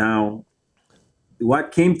down,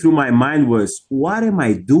 what came through my mind was, what am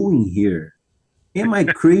I doing here? Am I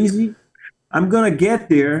crazy? I'm going to get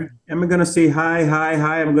there. I'm going to say hi.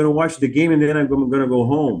 I'm going to watch the game. And then I'm going to go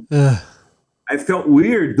home. I I felt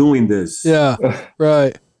weird doing this. Yeah,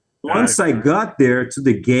 right. Once I got there to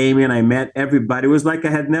the game and I met everybody, it was like I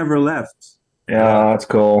had never left. Yeah, that's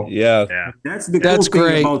cool. Yeah. That's the That's cool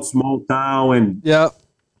great. thing about small town and Yeah.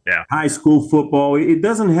 high school football. It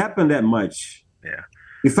doesn't happen that much. Yeah.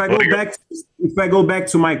 If I go back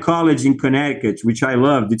to my college in Connecticut, which I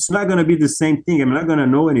loved, it's not going to be the same thing. I'm not going to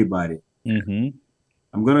know anybody. Mm-hmm.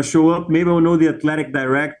 I'm going to show up. Maybe I'll know the athletic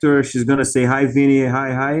director. She's going to say, hi, Vinny,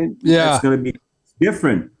 hi. Yeah. It's going to be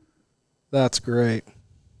different. That's great.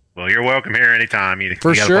 Well, you're welcome here anytime. You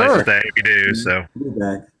For got a sure. place to stay if you do. So,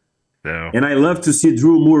 And I love to see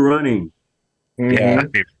Drew Moore running. yeah,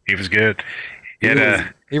 he was good. He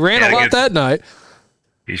had He ran a lot that night.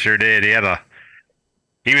 He sure did.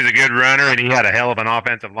 He was a good runner, and he had a hell of an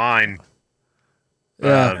offensive line.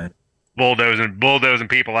 Yeah. Bulldozing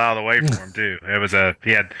people out of the way for him too.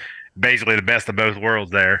 He had basically the best of both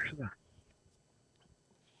worlds there.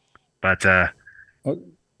 But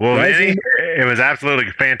Vinny, it was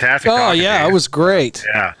absolutely fantastic. Oh yeah, it was great.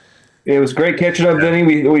 Yeah, it was great catching up, Vinny.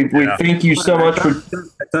 We thank you so much for.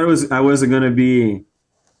 I thought I wasn't going to be.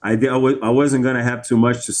 I wasn't going to have too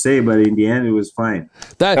much to say, but in the end, it was fine.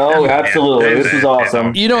 Absolutely. Yeah, this is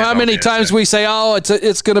awesome. You know how many times we say, "Oh,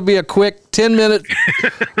 it's going to be a quick 10-minute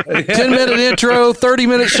intro,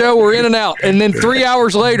 30-minute show. We're in and out," and then 3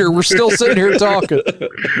 hours later, we're still sitting here talking.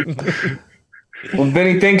 Well,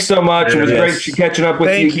 Vinny, thanks so much. It was great catching up with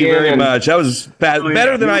you. Thank you very much. That was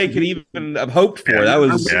better than I could even have hoped for. That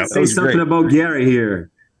was. I say something about Gary here.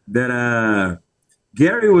 That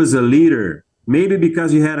Gary was a leader. Maybe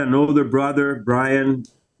because he had an older brother, Brian.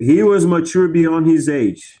 He was mature beyond his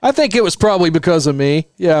age. I think it was probably because of me.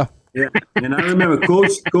 Yeah. Yeah. And I remember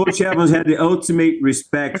Coach Evans had the ultimate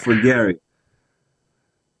respect for Gary.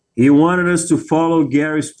 He wanted us to follow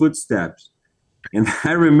Gary's footsteps. And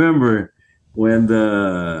I remember when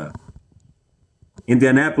the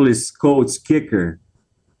Indianapolis Colts kicker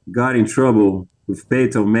got in trouble with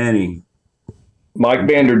Peyton Manning. Mike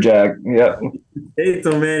Vanderjagt. Yep.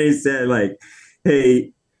 Peyton Manning said, like,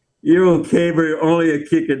 hey, you're okay, but you're only a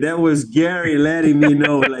kicker. That was Gary letting me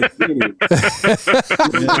know, like, I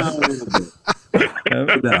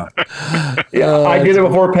did it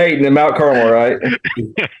before Peyton in Mount Carmel, right?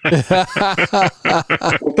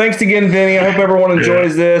 Well, thanks again, Vinny. I hope everyone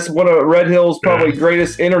enjoys this. One of Red Hill's probably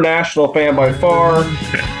greatest international fan by far.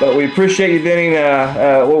 But we appreciate you, Vinny.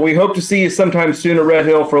 We hope to see you sometime soon at Red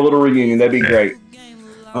Hill for a little reunion. That'd be great.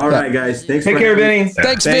 All right, guys. Thanks. Take care, Vinny.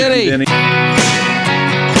 Thanks, Vinny.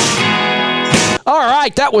 All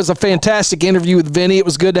right, that was a fantastic interview with Vinny. It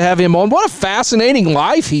was good to have him on. What a fascinating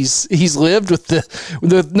life he's lived with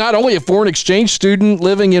the not only a foreign exchange student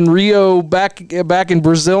living in Rio back in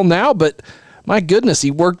Brazil now, but my goodness, he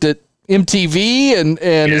worked at MTV and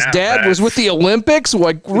his dad was with the Olympics.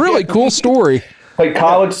 Like, really cool story. Played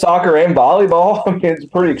college soccer and volleyball. I mean, it's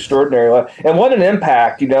pretty extraordinary. And what an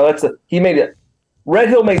impact! Red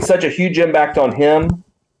Hill made such a huge impact on him.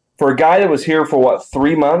 For a guy that was here for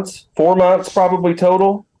 4 months probably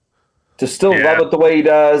total, to still love it the way he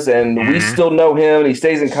does, and we still know him, and he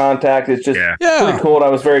stays in contact. It's just pretty cool, and I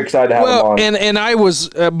was very excited to have him on. And I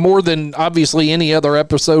was more than obviously any other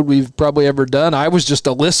episode we've probably ever done. I was just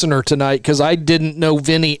a listener tonight because I didn't know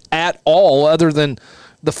Vinny at all, other than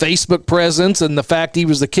the Facebook presence and the fact he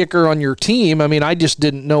was the kicker on your team. I mean, I just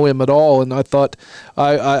didn't know him at all, and I thought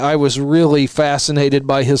I was really fascinated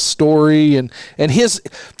by his story and his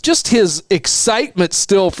excitement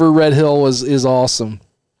still for Red Hill is awesome.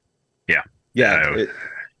 Yeah.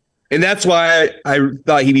 And that's why I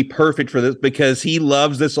thought he'd be perfect for this, because he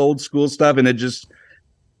loves this old school stuff, and it just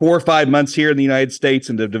 4 or 5 months here in the United States,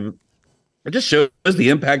 and it just shows the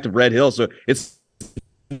impact of Red Hill. So it's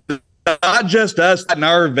not just us in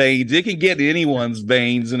our veins; it can get in anyone's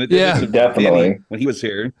veins, and definitely when he was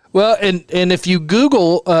here. Well, and if you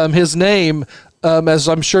Google his name, as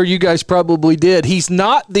I'm sure you guys probably did, he's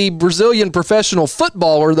not the Brazilian professional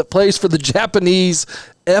footballer that plays for the Japanese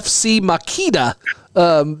FC Makita.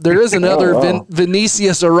 There is another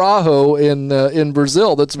Vinicius Araujo in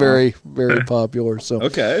Brazil that's very, very popular. So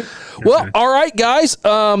okay. Well, all right, guys.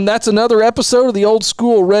 That's another episode of the Old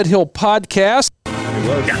School Red Hill podcast. It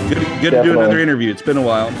was good to do another interview. It's been a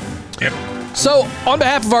while. Yep. So, on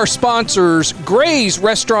behalf of our sponsors, Gray's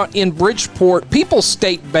Restaurant in Bridgeport, People's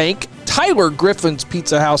State Bank, Tyler Griffin's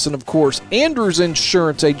Pizza House, and, of course, Andrews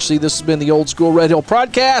Insurance Agency, this has been the Old School Red Hill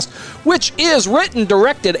podcast, which is written,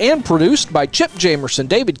 directed, and produced by Chip Jamerson,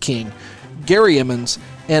 David King, Gary Emmons,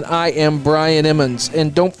 and I am Brian Emmons.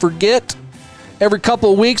 And don't forget, Every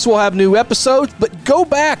couple of weeks we'll have new episodes, but go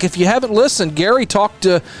back if you haven't listened. Gary talked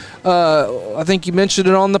to, I think you mentioned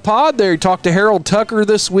it on the pod there. He talked to Harold Tucker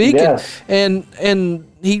this week, Yes. and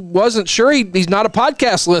he wasn't sure. He's not a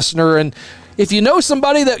podcast listener, and if you know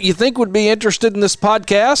somebody that you think would be interested in this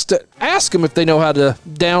podcast, ask them if they know how to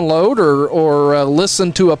download or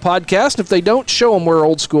listen to a podcast. If they don't, show them where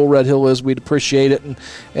Old School Red Hill is. We'd appreciate it.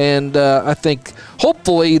 And I think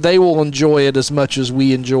hopefully they will enjoy it as much as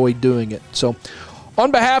we enjoy doing it. So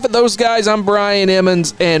on behalf of those guys, I'm Brian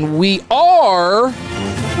Emmons, and we are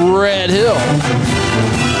Red Hill.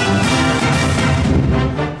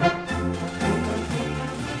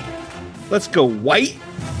 Let's go white.